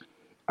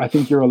 I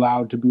think you're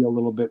allowed to be a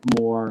little bit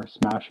more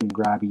smash and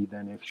grabby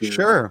than if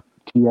you're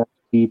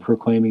TFC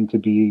proclaiming to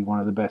be one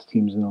of the best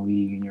teams in the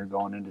league and you're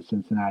going into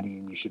Cincinnati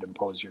and you should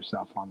impose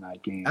yourself on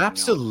that game.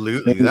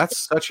 Absolutely. That's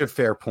such a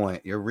fair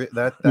point.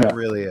 That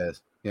really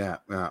is. Yeah.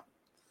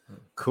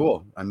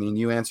 Cool. I mean,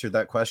 you answered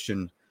that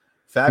question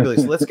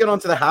fabulous. Let's get on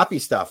to the happy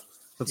stuff.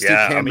 Let's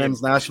do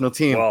men's national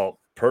team. Well,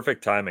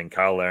 perfect timing.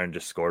 Kyle Larin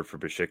just scored for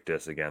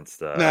Besiktas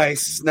against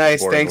nice.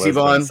 Thanks, Lisbon,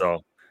 Yvonne.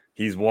 So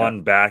he's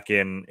back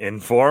in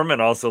form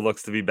and also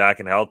looks to be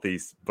back and healthy.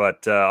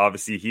 But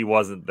obviously he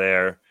wasn't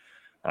there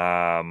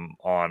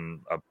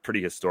on a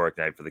pretty historic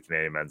night for the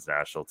Canadian men's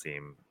national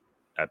team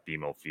at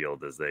BMO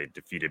Field as they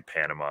defeated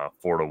Panama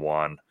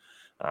 4-1.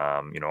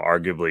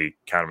 Arguably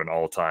kind of an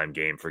all-time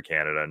game for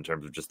Canada in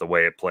terms of just the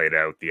way it played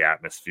out, the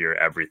atmosphere,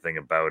 everything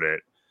about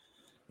it.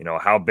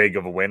 How big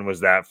of a win was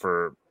that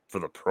for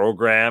the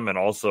program, and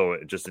also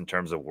just in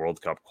terms of World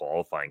Cup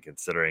qualifying,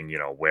 considering,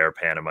 where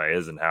Panama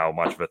is and how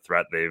much of a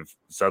threat they've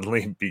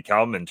suddenly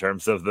become in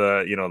terms of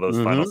the,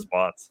 those final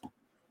spots.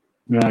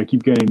 Yeah, I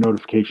keep getting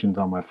notifications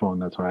on my phone.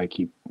 That's why I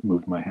keep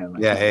moving my hand.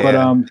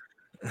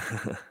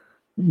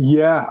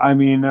 Yeah, I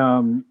mean,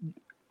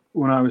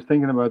 when I was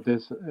thinking about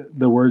this,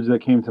 the words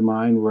that came to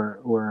mind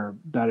were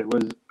that it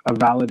was a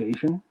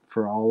validation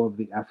for all of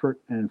the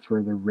effort and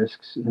for the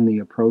risks in the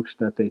approach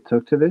that they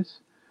took to this.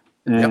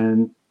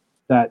 And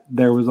that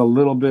there was a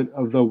little bit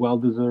of the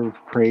well-deserved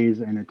praise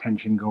and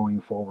attention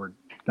going forward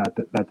that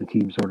the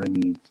team sort of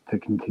needs to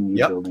continue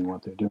building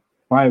what they're doing.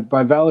 By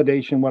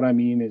validation, what I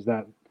mean is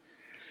that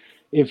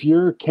if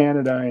you're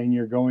Canada and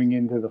you're going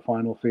into the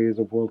final phase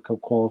of World Cup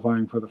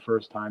qualifying for the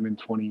first time in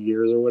 20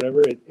 years or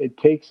whatever, it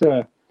takes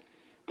a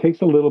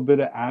little bit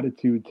of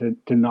attitude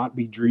to not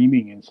be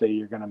dreaming and say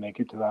you're going to make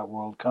it to that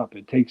World Cup.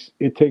 It takes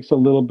a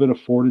little bit of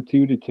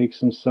fortitude. It takes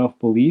some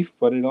self-belief,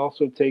 but it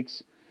also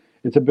it's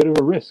a bit of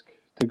a risk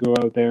to go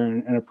out there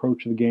and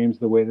approach the games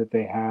the way that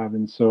they have.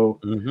 And so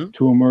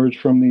to emerge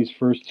from these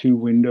first two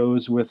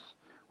windows with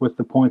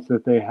the points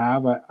that they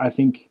have, I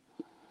think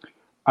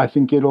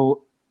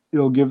it'll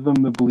give them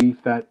the belief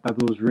that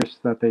those risks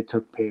that they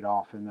took paid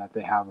off and that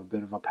they have a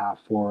bit of a path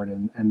forward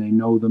and they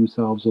know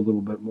themselves a little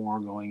bit more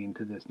going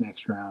into this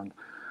next round.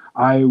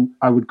 I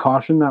would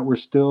caution that we're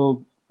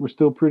still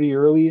pretty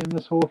early in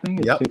this whole thing.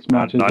 It's 6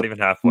 matches. Not even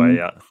halfway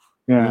yet.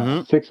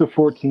 Yeah. 6 of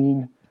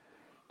 14.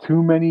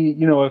 Too many,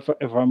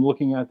 if I'm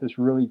looking at this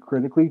really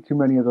critically, too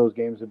many of those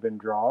games have been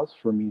draws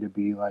for me to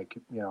be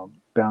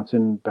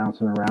bouncing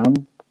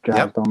around,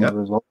 jazzed on the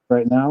results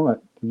right now.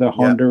 The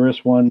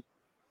Honduras one,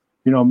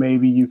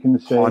 maybe you can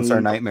say haunts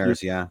our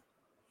nightmares. Yeah.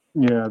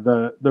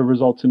 The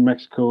results in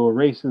Mexico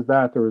erases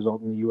that. The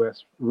result in the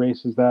U.S.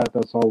 erases that.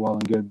 That's all well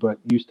and good, but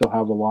you still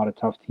have a lot of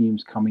tough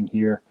teams coming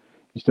here.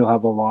 You still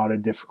have a lot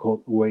of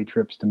difficult away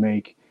trips to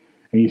make,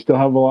 and you still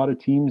have a lot of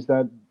teams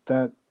that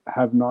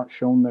have not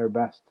shown their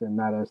best, and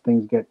that as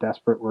things get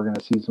desperate, we're going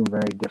to see some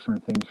very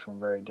different things from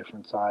very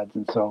different sides.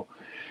 And so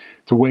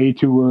it's way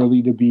too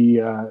early to be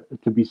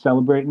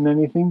celebrating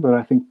anything, but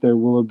I think there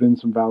will have been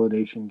some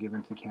validation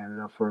given to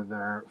Canada for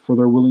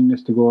their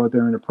willingness to go out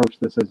there and approach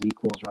this as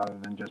equals rather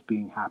than just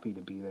being happy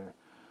to be there.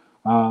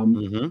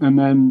 And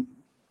then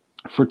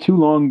for too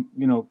long,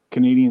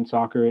 Canadian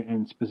soccer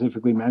and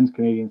specifically men's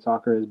Canadian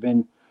soccer has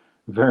been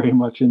very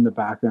much in the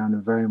background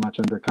and very much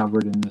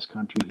undercovered in this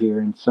country here.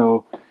 And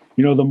so,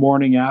 the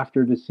morning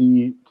after to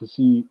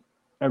see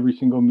every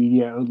single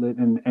media outlet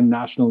and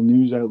national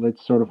news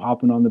outlets sort of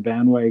hopping on the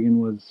bandwagon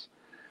was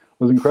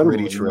incredible.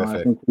 Pretty terrific.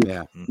 I think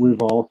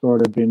we've all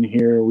sort of been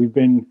here. We've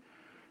been,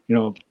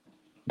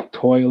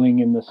 toiling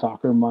in the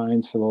soccer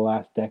mines for the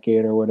last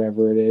decade or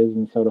whatever it is.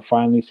 And so to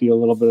finally see a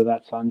little bit of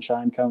that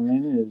sunshine come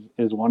in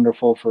is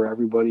wonderful for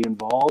everybody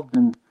involved.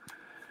 And,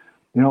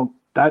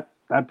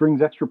 that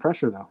brings extra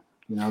pressure though.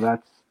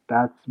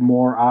 That's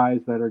more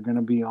eyes that are going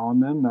to be on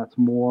them. That's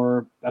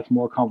more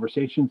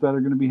conversations that are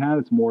going to be had.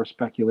 It's more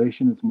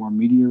speculation. It's more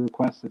media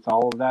requests. It's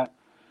all of that.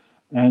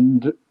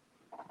 And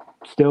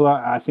still,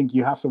 I think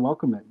you have to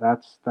welcome it.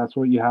 That's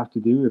what you have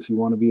to do if you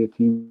want to be a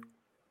team.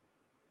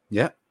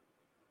 Yeah,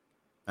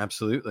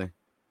 absolutely.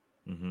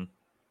 Mm-hmm.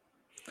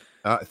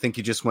 I think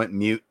you just went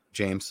mute,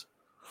 James.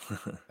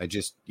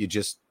 You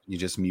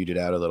just muted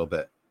out a little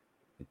bit.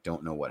 I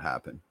don't know what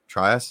happened.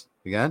 Try us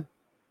again.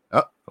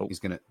 Oh. He's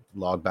gonna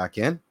log back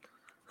in.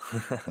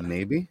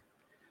 Maybe.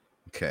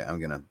 Okay, I'm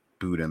gonna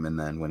boot him, and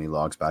then when he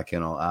logs back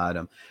in, I'll add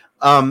him.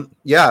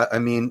 Yeah, I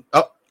mean,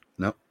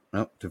 no,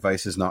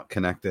 device is not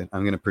connected.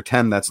 I'm gonna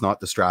pretend that's not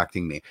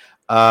distracting me.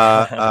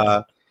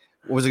 What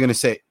was I gonna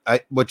say?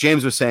 What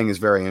James was saying is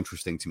very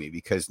interesting to me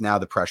because now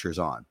the pressure's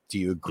on. Do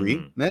you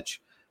agree, Mitch?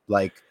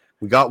 Like,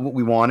 we got what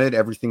we wanted.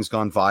 Everything's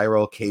gone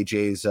viral.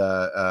 KJ's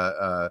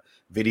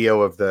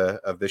video of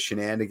the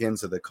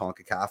shenanigans of the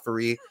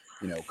CONCACAFery,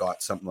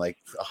 got something like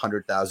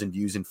 100,000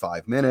 views in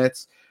 5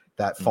 minutes.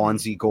 That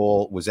Fonzie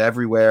goal was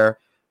everywhere.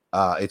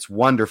 It's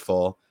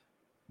wonderful,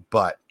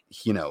 but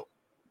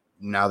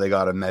now they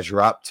got to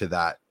measure up to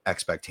that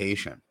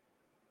expectation.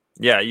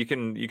 Yeah, you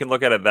can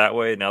look at it that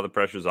way. Now the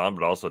pressure's on,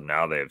 but also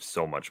now they have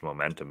so much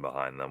momentum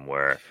behind them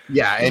where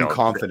and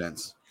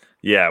confidence.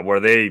 Where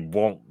they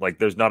won't, like,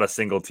 there's not a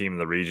single team in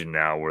the region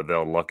now where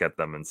they'll look at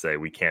them and say,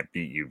 we can't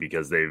beat you,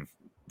 because they've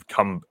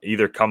come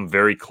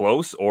very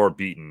close or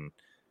beaten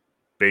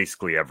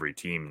basically every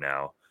team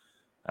now.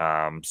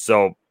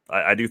 So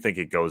I do think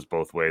it goes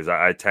both ways.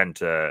 I tend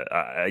to,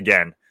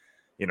 again,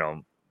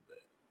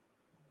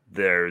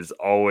 there's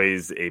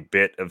always a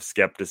bit of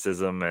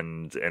skepticism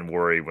and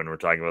worry when we're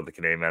talking about the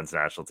Canadian men's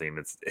national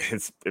team.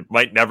 It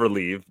might never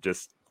leave,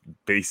 just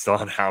based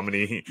on how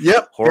many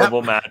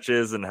horrible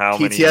matches and how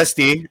many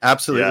PTSD.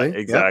 Absolutely. Yeah,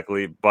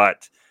 exactly. Yep.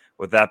 But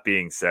with that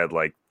being said,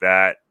 like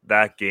that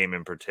game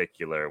in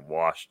particular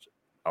washed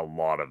a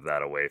lot of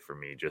that away for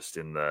me, just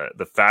in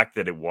the fact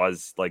that it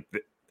was like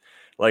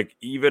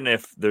even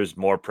if there's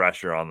more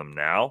pressure on them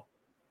now,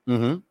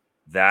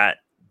 that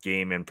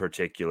game in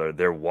particular,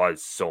 there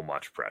was so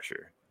much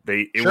pressure.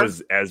 It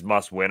was as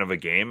must win of a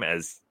game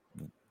as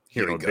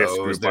this group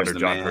under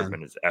John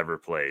Herdman has ever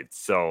played.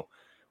 So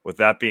with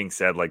that being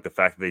said, like the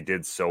fact that they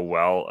did so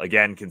well,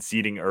 again,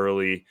 conceding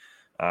early,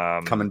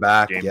 coming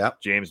back.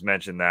 James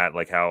mentioned that,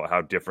 like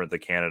how different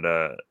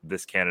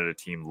this Canada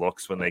team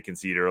looks when they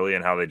concede early,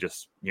 and how they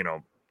just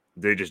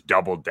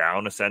doubled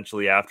down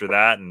essentially after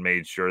that and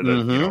made sure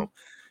that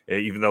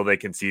even though they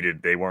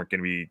conceded, they weren't going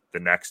to be the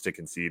next to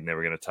concede and they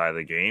were going to tie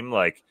the game.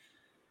 Like,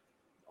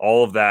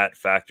 all of that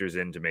factors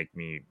in to make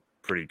me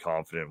pretty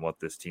confident in what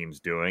this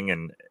team's doing.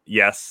 And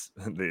yes,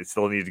 they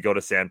still need to go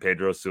to San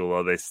Pedro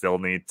Sula. They still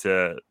need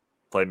to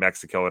play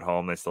Mexico at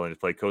home. They still need to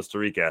play Costa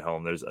Rica at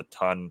home. There's a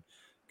ton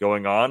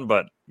going on,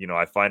 but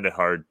I find it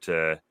hard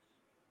to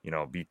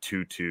be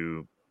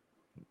too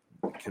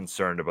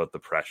concerned about the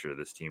pressure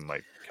this team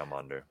might come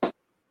under.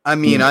 I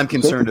mean, I'm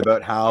concerned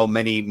about how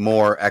many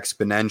more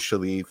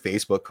exponentially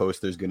Facebook posts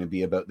there's going to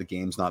be about the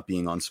games not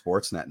being on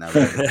Sportsnet now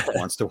that everyone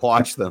wants to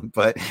watch them.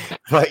 But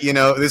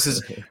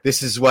this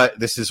is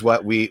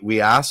what we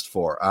asked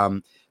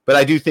for. But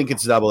I do think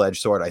it's a double-edged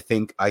sword. I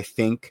think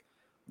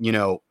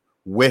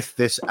with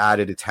this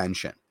added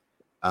attention,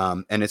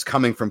 and it's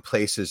coming from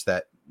places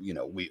that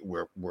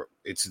we're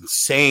it's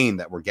insane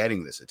that we're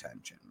getting this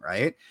attention,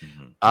 right?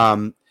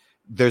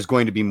 There's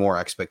going to be more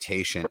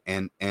expectation,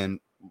 and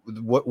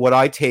what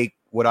I get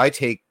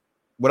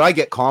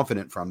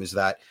confident from is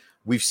that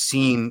we've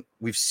seen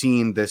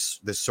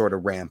this sort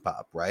of ramp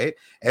up, right?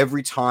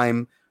 Every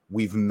time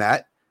we've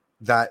met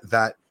that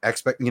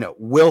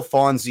will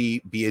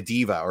Fonzie be a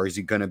diva, or is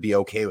he going to be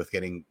okay with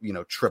getting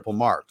triple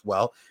marked?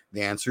 Well,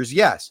 the answer is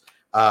yes.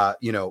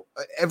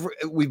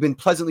 We've been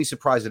pleasantly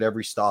surprised at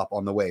every stop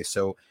on the way.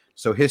 So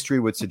history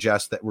would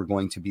suggest that we're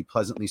going to be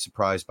pleasantly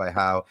surprised by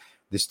how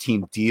this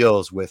team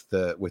deals with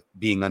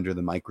being under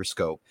the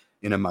microscope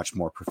in a much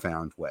more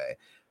profound way.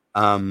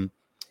 Sorry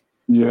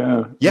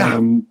about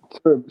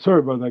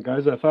that,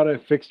 guys. I thought I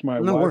fixed my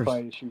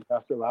Wi-Fi issues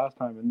after last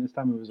time, and this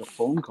time it was a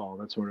phone call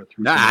that sort of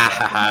threw me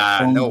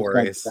back. No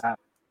worries.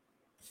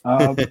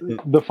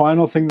 The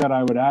final thing that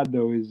I would add,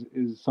 though, is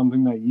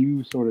something that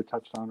you sort of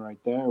touched on right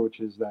there, which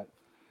is that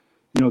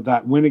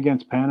that win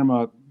against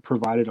Panama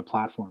provided a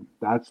platform.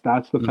 That's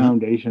the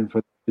foundation for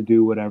them to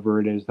do whatever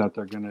it is that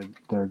they're gonna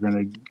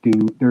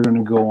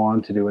go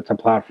on to do. It's a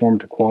platform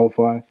to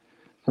qualify.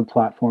 It's a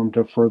platform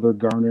to further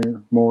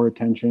garner more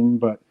attention,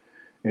 but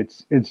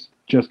It's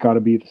just got to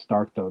be the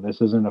start, though.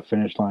 This isn't a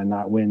finish line.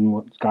 That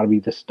win, it's got to be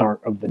the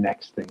start of the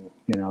next thing.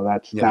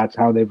 That's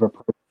how they've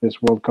approached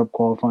this World Cup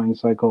qualifying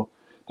cycle.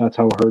 That's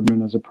how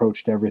Herdman has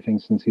approached everything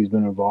since he's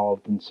been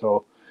involved. And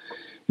so,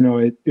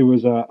 it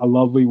was a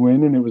lovely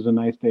win, and it was a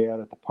nice day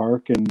out at the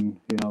park. And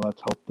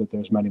let's hope that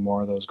there's many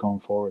more of those going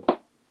forward.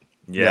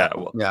 Yeah.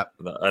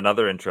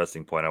 Another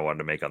interesting point I wanted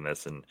to make on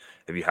this, and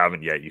if you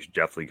haven't yet, you should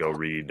definitely go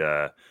read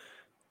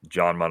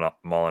John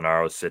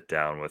Molinaro's sit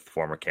down with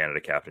former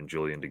Canada captain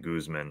Julian de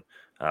Guzman,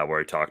 where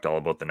he talked all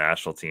about the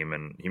national team.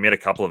 And he made a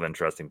couple of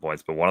interesting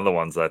points, but one of the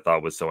ones that I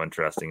thought was so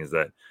interesting is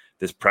that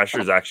this pressure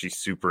is actually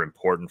super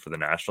important for the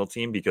national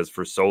team, because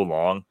for so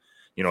long,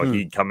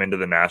 he'd come into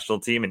the national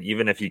team, and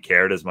even if he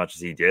cared as much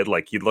as he did,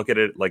 like, he'd look at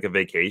it like a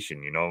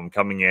vacation. I'm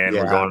coming in,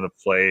 we're going to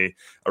play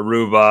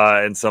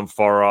Aruba and some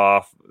far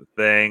off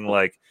thing,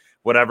 like,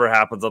 whatever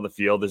happens on the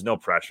field, there's no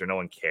pressure. No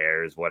one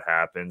cares what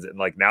happens. And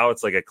like, now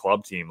it's like a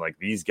club team. Like,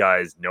 these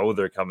guys know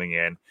they're coming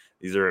in.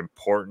 These are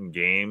important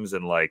games.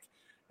 And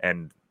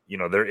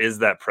there is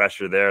that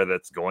pressure there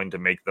that's going to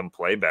make them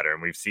play better.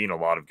 And we've seen a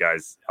lot of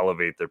guys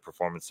elevate their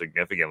performance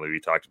significantly. We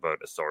talked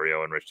about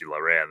Osorio and Richie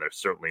Laurent. They're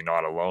certainly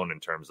not alone in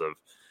terms of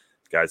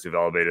guys who've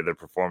elevated their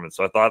performance.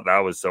 So I thought that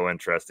was so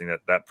interesting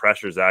that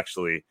pressure's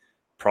actually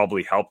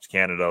probably helped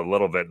Canada a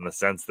little bit, in the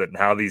sense that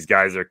now these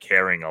guys are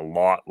caring a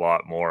lot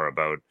more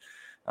about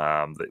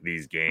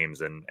these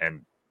games and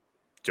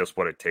just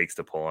what it takes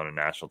to pull on a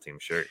national team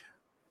shirt.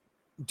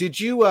 Did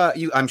you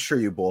I'm sure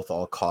you both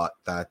all caught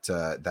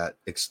that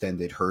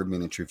extended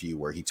Herdman interview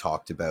where he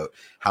talked about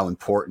how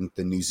important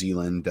the New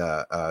Zealand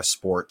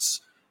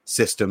sports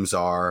systems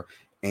are,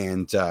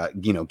 and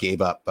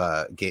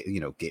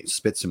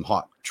spit some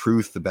hot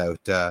truth about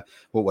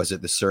what was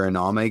it, the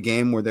Suriname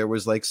game, where there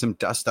was like some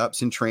dust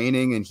ups in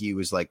training, and he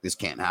was like, this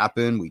can't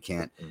happen, we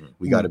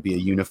got to be a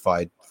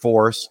unified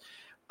force.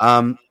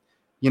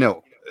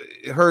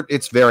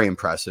 It's very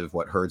impressive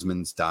what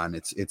Herdsman's done.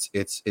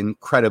 It's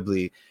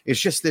incredibly, it's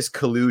just this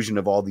collusion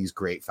of all these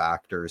great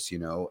factors,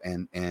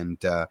 and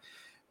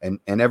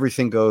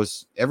everything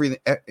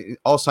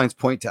all signs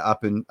point to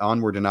up and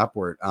onward and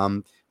upward.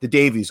 The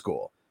Davies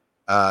goal,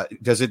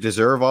 does it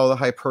deserve all the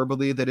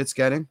hyperbole that it's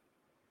getting?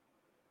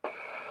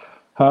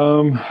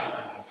 I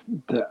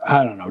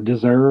don't know.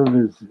 Deserve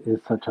is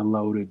such a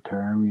loaded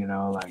term,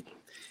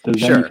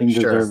 does anything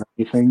deserve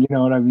anything? You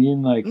know what I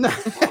mean? Like,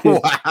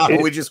 wow,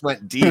 we just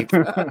went deep.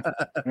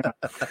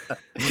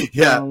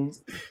 Yeah.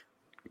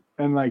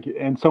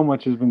 And so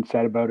much has been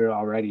said about it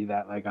already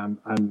that, like,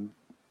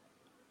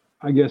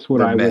 I guess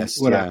what I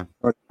would add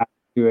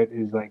to it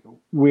is, like,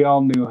 we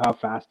all knew how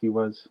fast he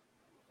was.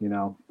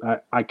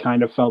 I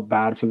kind of felt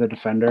bad for the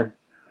defender,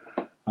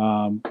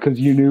 because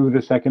you knew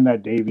the second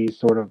that Davies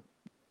sort of,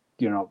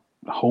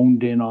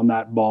 honed in on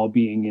that ball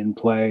being in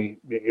play,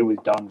 it was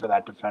done for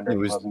that defender. He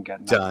wasn't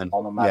getting that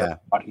ball no matter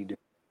what he did.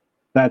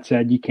 That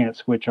said, you can't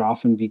switch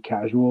off and be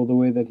casual the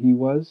way that he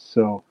was.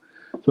 So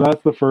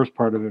that's the first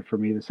part of it for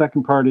me. The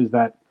second part is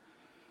that,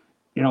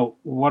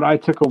 what I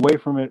took away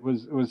from it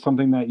was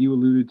something that you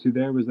alluded to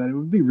there, was that it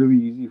would be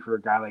really easy for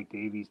a guy like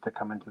Davies to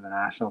come into the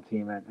national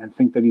team and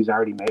think that he's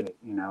already made it.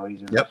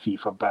 He's in the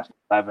FIFA Best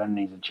 11.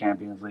 He's a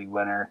Champions League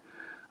winner.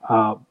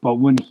 But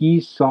when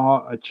he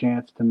saw a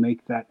chance to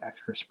make that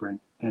extra sprint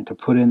and to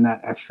put in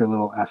that extra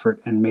little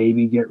effort and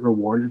maybe get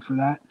rewarded for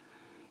that,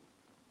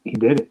 he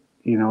did it.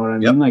 You know what I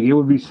mean? Like, it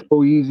would be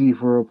so easy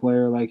for a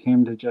player like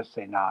him to just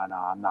say, no,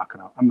 I'm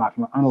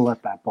gonna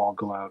let that ball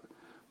go out.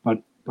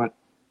 But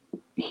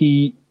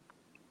he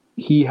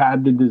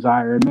had the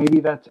desire, and maybe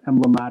that's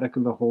emblematic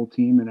of the whole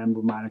team and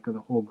emblematic of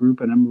the whole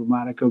group and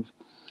emblematic of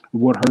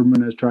what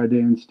Herdman has tried to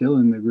instill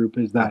in the group,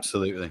 is that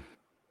absolutely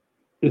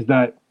is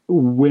that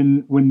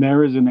when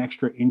there is an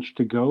extra inch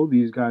to go,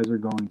 these guys are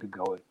going to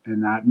go it,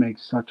 and that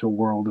makes such a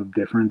world of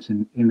difference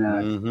in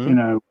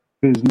a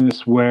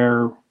business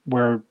where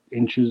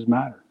inches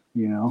matter,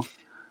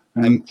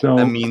 And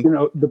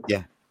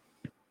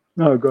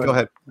No, go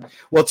ahead.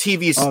 Well,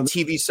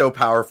 TV's so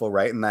powerful,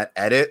 right? And that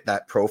edit,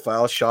 that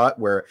profile shot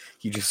where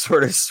he just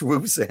sort of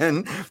swoops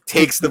in,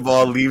 takes the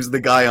ball, leaves the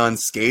guy on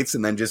skates,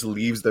 and then just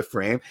leaves the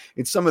frame.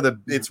 It's one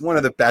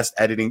of the best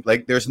editing.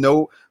 Like, there's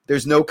no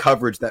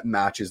coverage that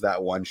matches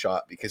that one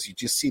shot, because you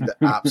just see the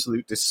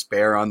absolute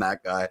despair on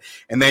that guy.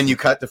 And then you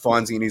cut to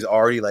Fonzie, and he's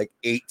already like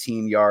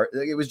 18 yards.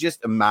 It was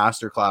just a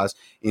masterclass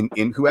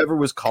in whoever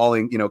was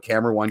calling,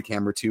 camera 1,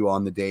 camera 2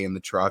 on the day in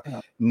the truck.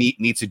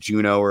 Needs a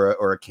Juno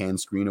or a Cannes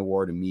Screen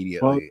Award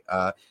immediately.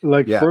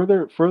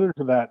 Further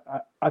to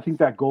that, I think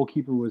that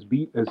goalkeeper was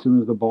beat as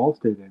soon as the ball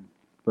stayed in.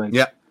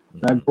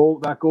 That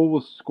goal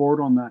was scored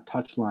on that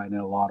touch line in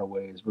a lot of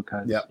ways,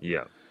 because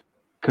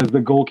the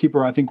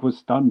goalkeeper, I think, was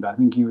stunned. I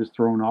think he was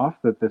thrown off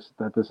that this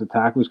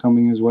attack was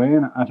coming his way,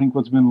 and I think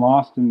what's been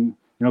lost, and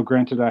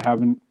granted, I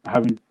haven't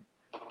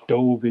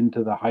dove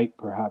into the hype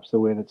perhaps the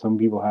way that some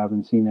people have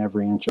and seen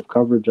every inch of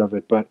coverage of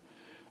it, but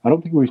I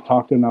don't think we've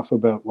talked enough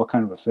about what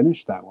kind of a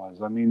finish that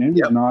was. I mean,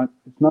 it's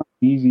not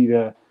easy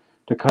to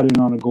cut in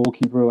on a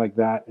goalkeeper like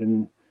that,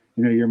 and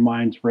your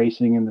mind's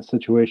racing and the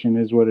situation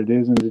is what it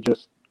is, and to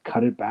just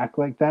cut it back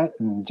like that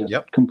and just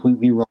Yep.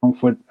 completely wrong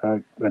foot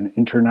an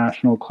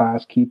international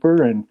class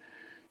keeper. And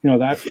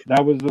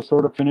that was the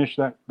sort of finish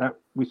that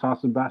we saw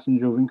Sebastian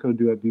Jovinko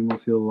do at BMO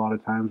Field a lot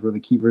of times, where the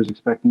keeper is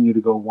expecting you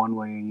to go one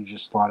way and you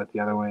just slot it the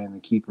other way, and the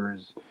keeper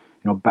is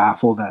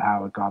baffled at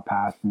how it got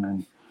past. And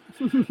then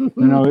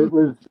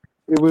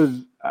it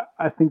was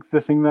I think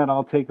the thing that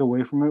I'll take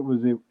away from it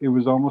was it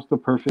was almost the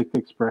perfect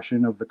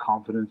expression of the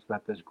confidence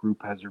that this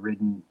group has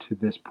ridden to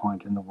this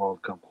point in the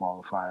World Cup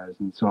qualifiers.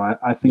 And so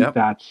I think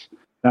that's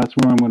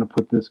where I'm going to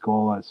put this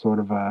goal as sort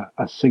of a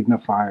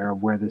signifier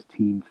of where this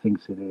team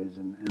thinks it is,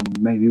 and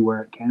maybe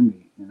where it can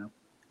be,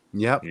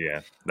 Yep.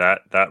 Yeah,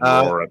 that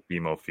roar at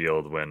BMO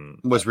Field when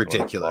was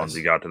ridiculous.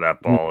 Fonzie got to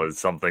that ball is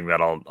something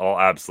that I'll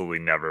absolutely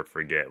never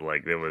forget.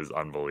 Like, it was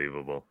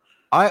unbelievable.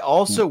 I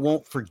also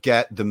won't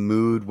forget the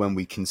mood when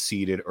we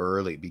conceded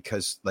early,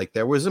 because like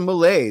there was a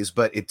malaise,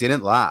 but it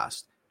didn't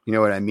last. You know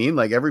what I mean?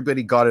 Like,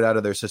 everybody got it out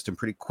of their system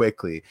pretty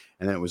quickly,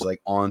 and then it was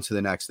like on to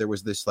the next. There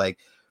was this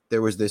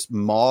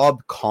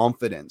mob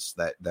confidence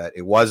that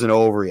it wasn't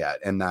over yet,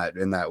 and that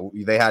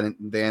they hadn't,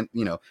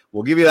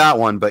 we'll give you that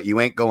one, but you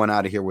ain't going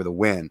out of here with a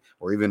win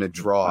or even a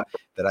draw.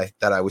 That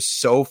I was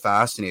so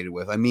fascinated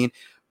with. I mean,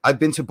 I've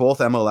been to both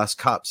MLS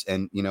Cups,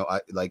 and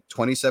I like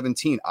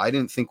 2017. I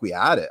didn't think we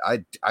had it.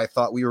 I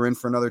thought we were in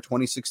for another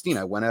 2016.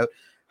 I went out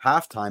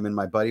halftime, and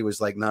my buddy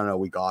was like, "No,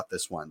 we got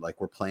this one. Like,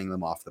 we're playing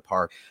them off the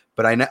park."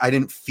 But I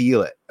didn't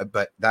feel it.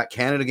 But that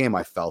Canada game,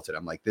 I felt it.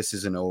 I'm like, this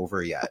isn't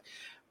over yet.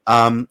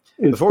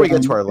 Before we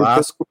get to our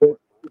last,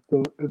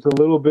 it's a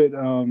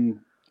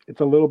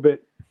little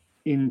bit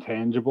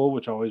intangible,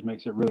 which always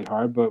makes it really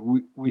hard. But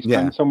we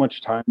spend so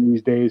much time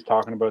these days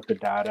talking about the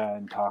data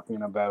and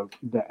talking about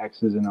the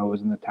X's and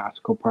O's and the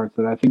tactical parts,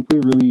 that I think we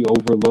really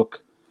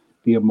overlook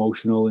the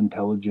emotional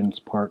intelligence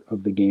part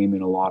of the game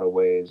in a lot of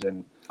ways.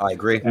 And I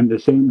agree. And the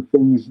same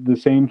things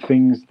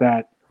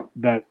that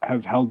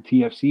have held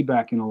TFC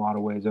back in a lot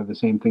of ways are the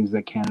same things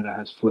that Canada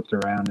has flipped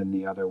around in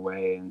the other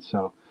way. And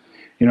so,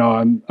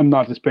 I'm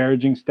not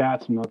disparaging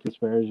stats, I'm not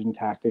disparaging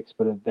tactics,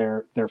 but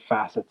they're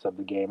facets of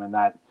the game, and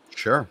that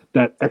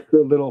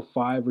extra little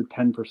 5 or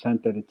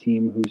 10% that a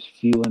team who's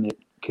feeling it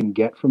can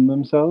get from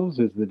themselves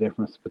is the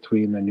difference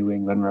between the New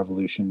England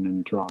Revolution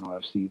and Toronto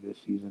FC this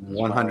season.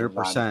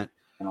 100%.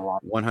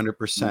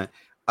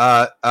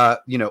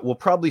 100%. We'll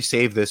probably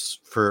save this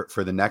for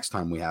the next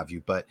time we have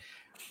you, but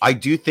I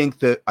do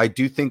think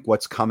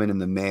what's coming in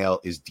the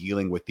mail is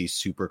dealing with these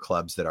super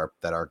clubs that our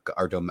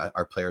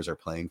players are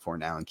playing for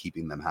now and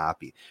keeping them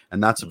happy.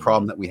 And that's a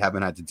problem that we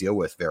haven't had to deal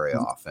with very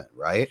often,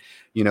 right?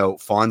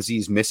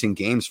 Fonzie's missing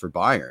games for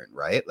Bayern,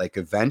 right? Like,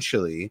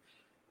 eventually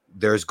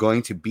there's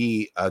going to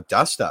be a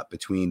dust up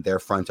between their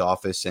front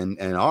office and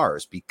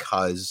ours,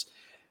 because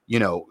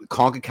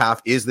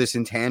CONCACAF is this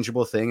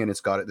intangible thing, and it's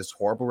got this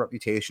horrible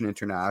reputation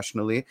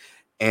internationally.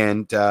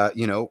 And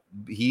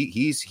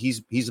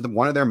he's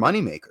one of their money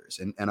makers,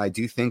 and I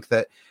do think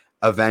that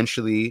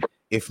eventually,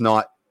 if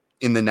not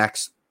in the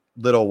next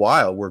little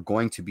while, we're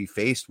going to be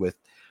faced with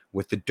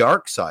the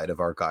dark side of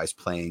our guys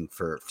playing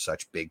for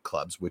such big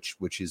clubs, which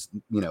is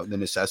the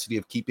necessity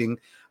of keeping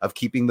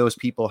those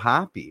people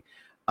happy.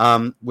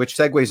 Which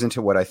segues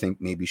into what I think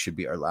maybe should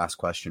be our last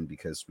question,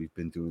 because we've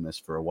been doing this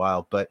for a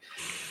while. But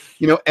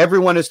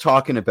everyone is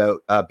talking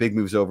about big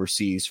moves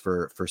overseas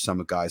for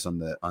some guys on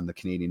the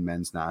Canadian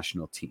men's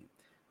national team.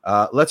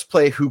 Let's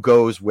play who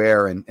goes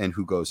where and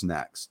who goes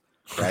next,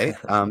 right?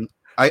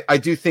 I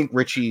do think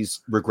Richie's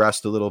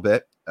regressed a little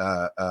bit,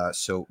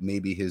 so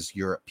maybe his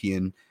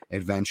European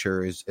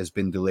adventure has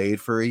been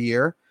delayed for a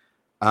year.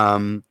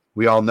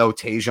 We all know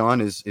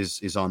Tejan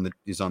is on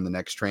the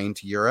next train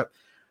to Europe.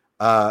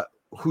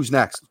 Who's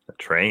next?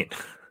 Train.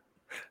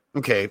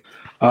 Okay.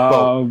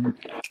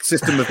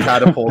 System of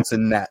catapults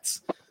and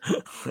nets.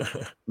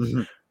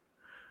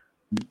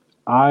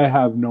 I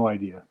have no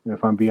idea,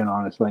 if I'm being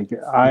honest. Like,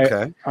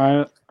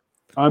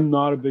 I'm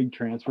not a big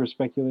transfer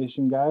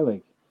speculation guy,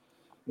 like,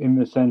 in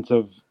the sense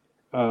of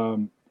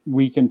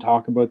we can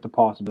talk about the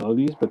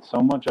possibilities, but so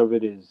much of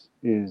it is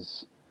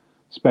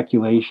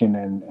speculation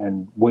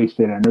and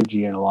wasted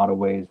energy in a lot of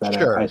ways that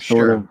I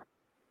sort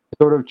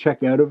of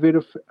check out of it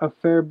a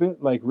fair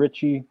bit. Like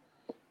Richie,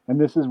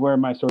 and this is where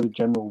my sort of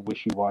general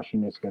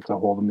wishy-washiness gets a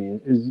hold of me,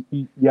 is,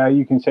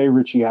 you can say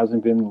Richie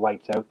hasn't been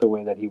lights out the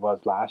way that he was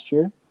last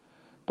year,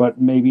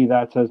 but maybe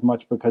that's as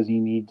much because he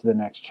needs the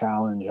next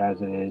challenge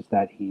as it is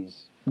that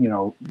he's,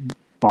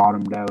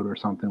 bottomed out or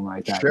something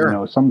like that.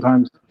 Sure.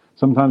 Sometimes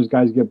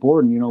guys get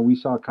bored, and, we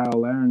saw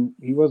Kyle Larin,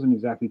 he wasn't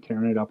exactly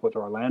tearing it up with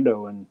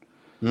Orlando, and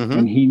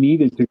he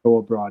needed to go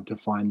abroad to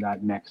find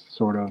that next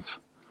sort of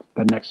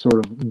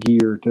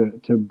gear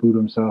to boot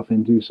himself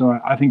into. So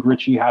I think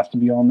Richie has to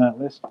be on that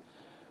list.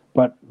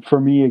 But for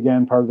me,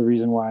 again, part of the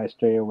reason why I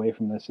stay away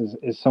from this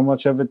is so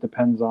much of it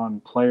depends on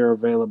player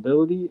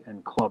availability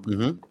and club.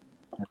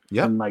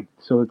 Yeah. And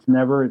so it's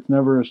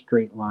never a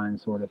straight line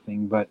sort of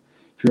thing. But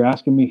if you're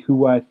asking me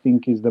who I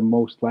think is the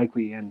most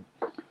likely, and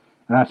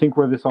I think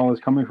where this all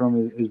is coming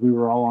from is we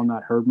were all on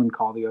that Herdman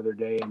call the other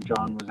day, and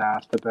John was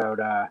asked about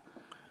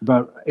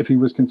But if he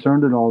was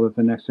concerned at all that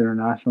the next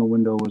international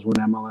window was when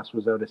MLS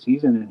was out of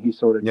season, and he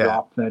sort of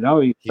dropped that,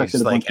 he expected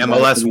he's a like, bunch of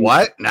MLS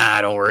what? Nah,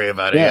 don't worry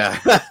about it. Yeah.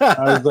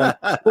 I was like,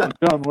 oh,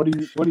 John, what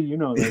do you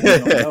know that we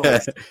don't know?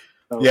 So,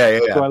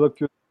 so I looked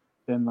through,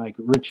 and like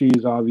Richie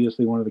is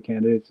obviously one of the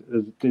candidates.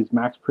 Does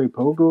Max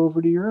Prepo go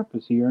over to Europe?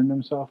 Has he earned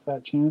himself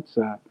that chance?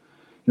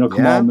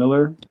 Kamal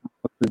Miller,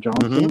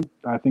 Johnson.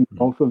 I think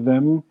both of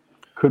them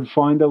could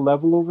find a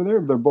level over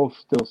there. They're both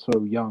still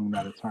so young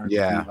that it's hard to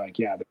be like,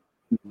 they're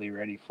really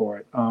ready for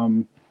it.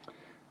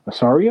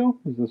 Osorio?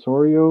 Does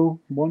Osorio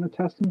want to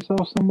test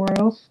himself somewhere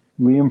else?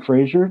 Liam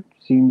Fraser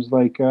seems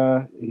like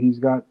he's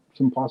got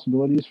some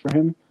possibilities for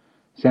him.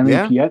 Sammy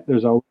Piet,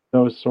 there's always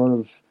those sort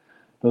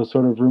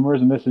of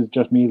rumors, and this is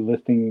just me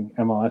listing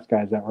MLS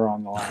guys that were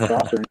on the last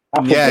roster.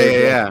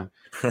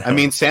 I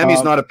mean,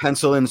 Sammy's not a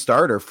pencil-in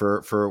starter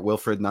for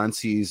Wilfred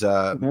Nancy's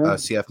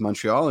CF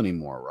Montreal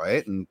anymore,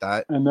 right? And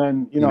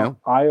then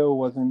Io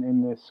wasn't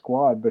in this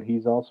squad, but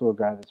he's also a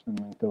guy that's been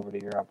linked over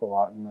to Europe a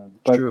lot.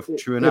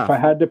 True enough. If I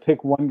had to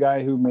pick one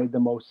guy who made the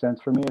most sense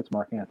for me, it's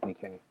Mark Anthony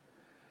Kaye.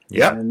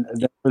 Yeah, and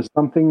there was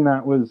something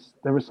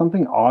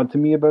odd to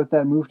me about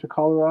that move to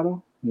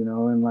Colorado.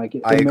 And like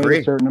it made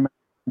a certain amount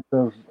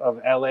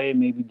of LA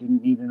maybe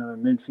didn't need another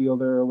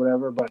midfielder or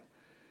whatever, but.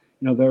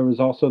 There was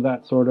also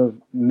that sort of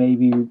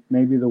maybe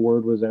the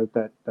word was out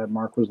that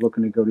Mark was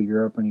looking to go to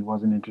Europe and he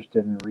wasn't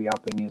interested in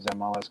re-upping his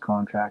MLS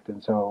contract,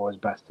 and so it was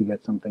best to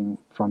get something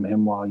from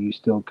him while you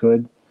still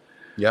could.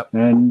 Yep.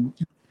 And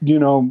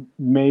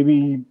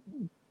maybe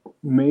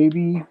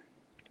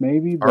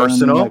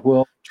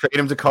Arsenal trade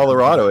him to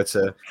Colorado. It's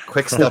a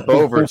quick step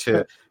over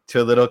to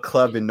a little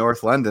club in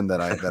North London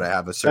that I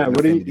have a certain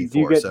affinity for. Do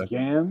you get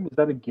GAM? Is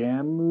that a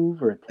GAM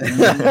move or a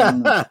TAM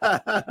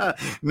move?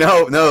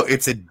 No,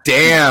 it's a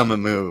damn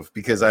move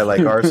because I like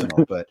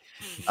Arsenal. But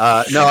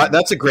no,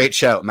 that's a great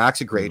shout.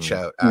 Mac's a great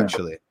shout,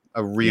 actually.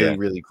 A really,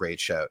 really great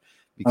shout.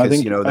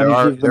 Because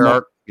there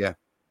are.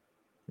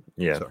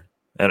 Sorry.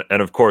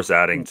 And of course,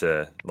 adding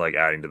to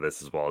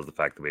this as well is the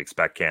fact that we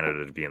expect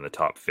Canada to be in the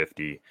top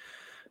 50.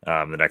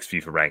 The next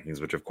FIFA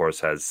rankings, which of course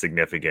has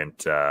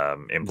significant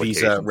implications,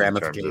 visa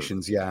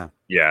ramifications.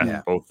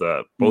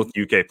 Both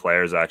UK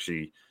players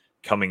actually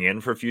coming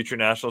in for future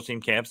national team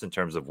camps in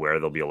terms of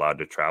where they'll be allowed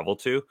to travel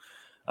to,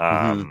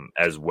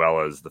 as well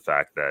as the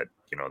fact that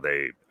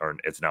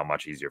it's now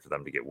much easier for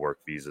them to get work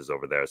visas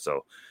over there.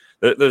 So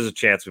there's a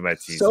chance we might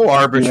see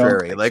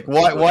arbitrary. Like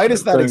why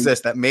does that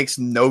exist? That makes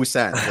no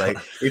sense. Like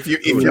if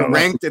you're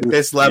ranked at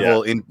this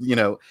level in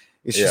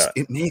It's just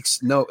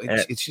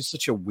it's just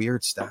such a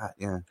weird stat.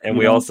 Yeah. And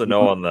we also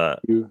know on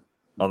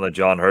the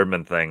John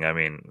Herdman thing, I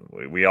mean,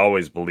 we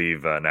always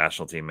believe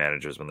national team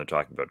managers when they're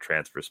talking about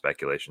transfer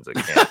speculations at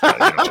camp,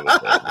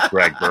 with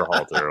Greg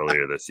Berhalter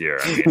earlier this year.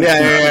 I mean,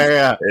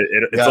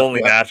 it's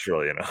only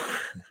natural,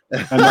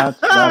 And that's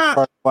part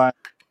of why I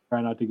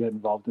try not to get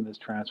involved in this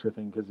transfer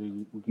thing, because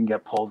we can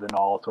get pulled in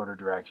all sort of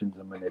directions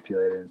and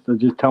manipulated. So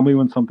just tell me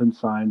when something's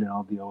signed and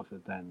I'll deal with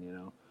it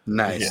then,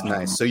 Nice.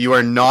 So you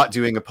are not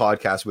doing a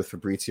podcast with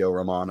Fabrizio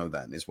Romano,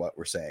 then, is what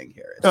we're saying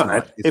here.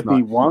 If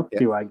he wants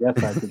to, I guess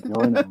I could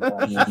join him.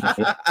 But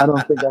I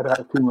don't think I'd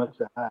have too much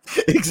to add.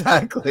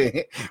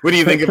 Exactly. What do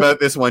you think about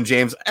this one,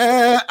 James?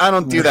 I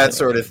don't do that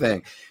sort of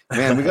thing.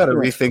 Man, we got to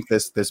rethink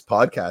this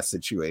podcast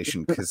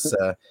situation because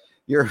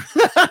you're.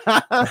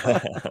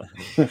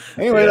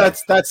 Anyway,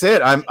 that's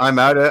it. I'm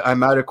out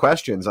of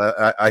questions.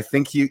 I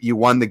think you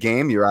won the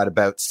game. You're at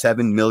about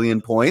 7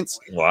 million points.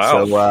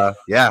 Wow. So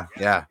yeah.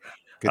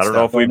 I don't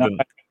know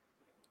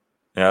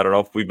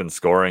if we've been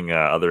scoring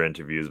other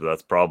interviews, but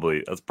that's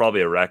probably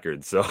a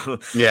record. So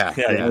you've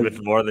been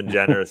more than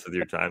generous with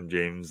your time,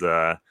 James.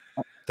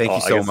 Thank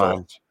you so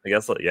much.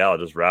 I'll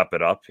just wrap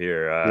it up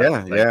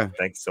here.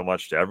 Thanks so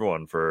much to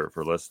everyone for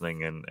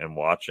listening and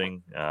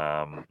watching.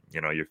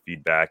 Your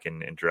feedback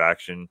and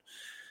interaction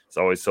is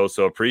always so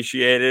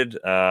appreciated,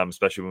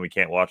 especially when we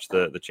can't watch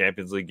the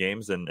Champions League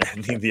games and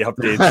need the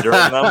updates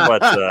during them.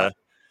 But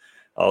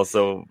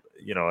also,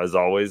 as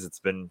always, it's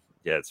been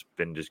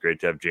just great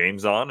to have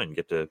James on and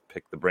get to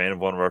pick the brain of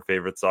one of our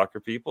favorite soccer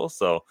people.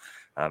 So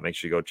make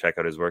sure you go check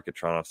out his work at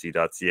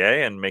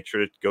torontofc.ca and make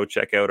sure to go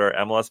check out our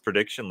MLS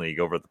Prediction League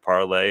over at the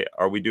Parlay.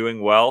 Are we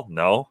doing well?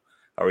 No.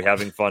 Are we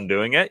having fun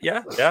doing it?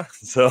 Yeah.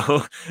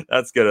 So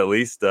that's good at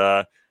least.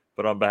 But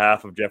on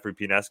behalf of Jeffrey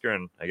P. Nesker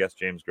and I guess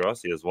James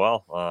Grossi as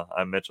well,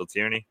 I'm Mitchell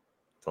Tierney.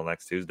 Until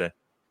next Tuesday.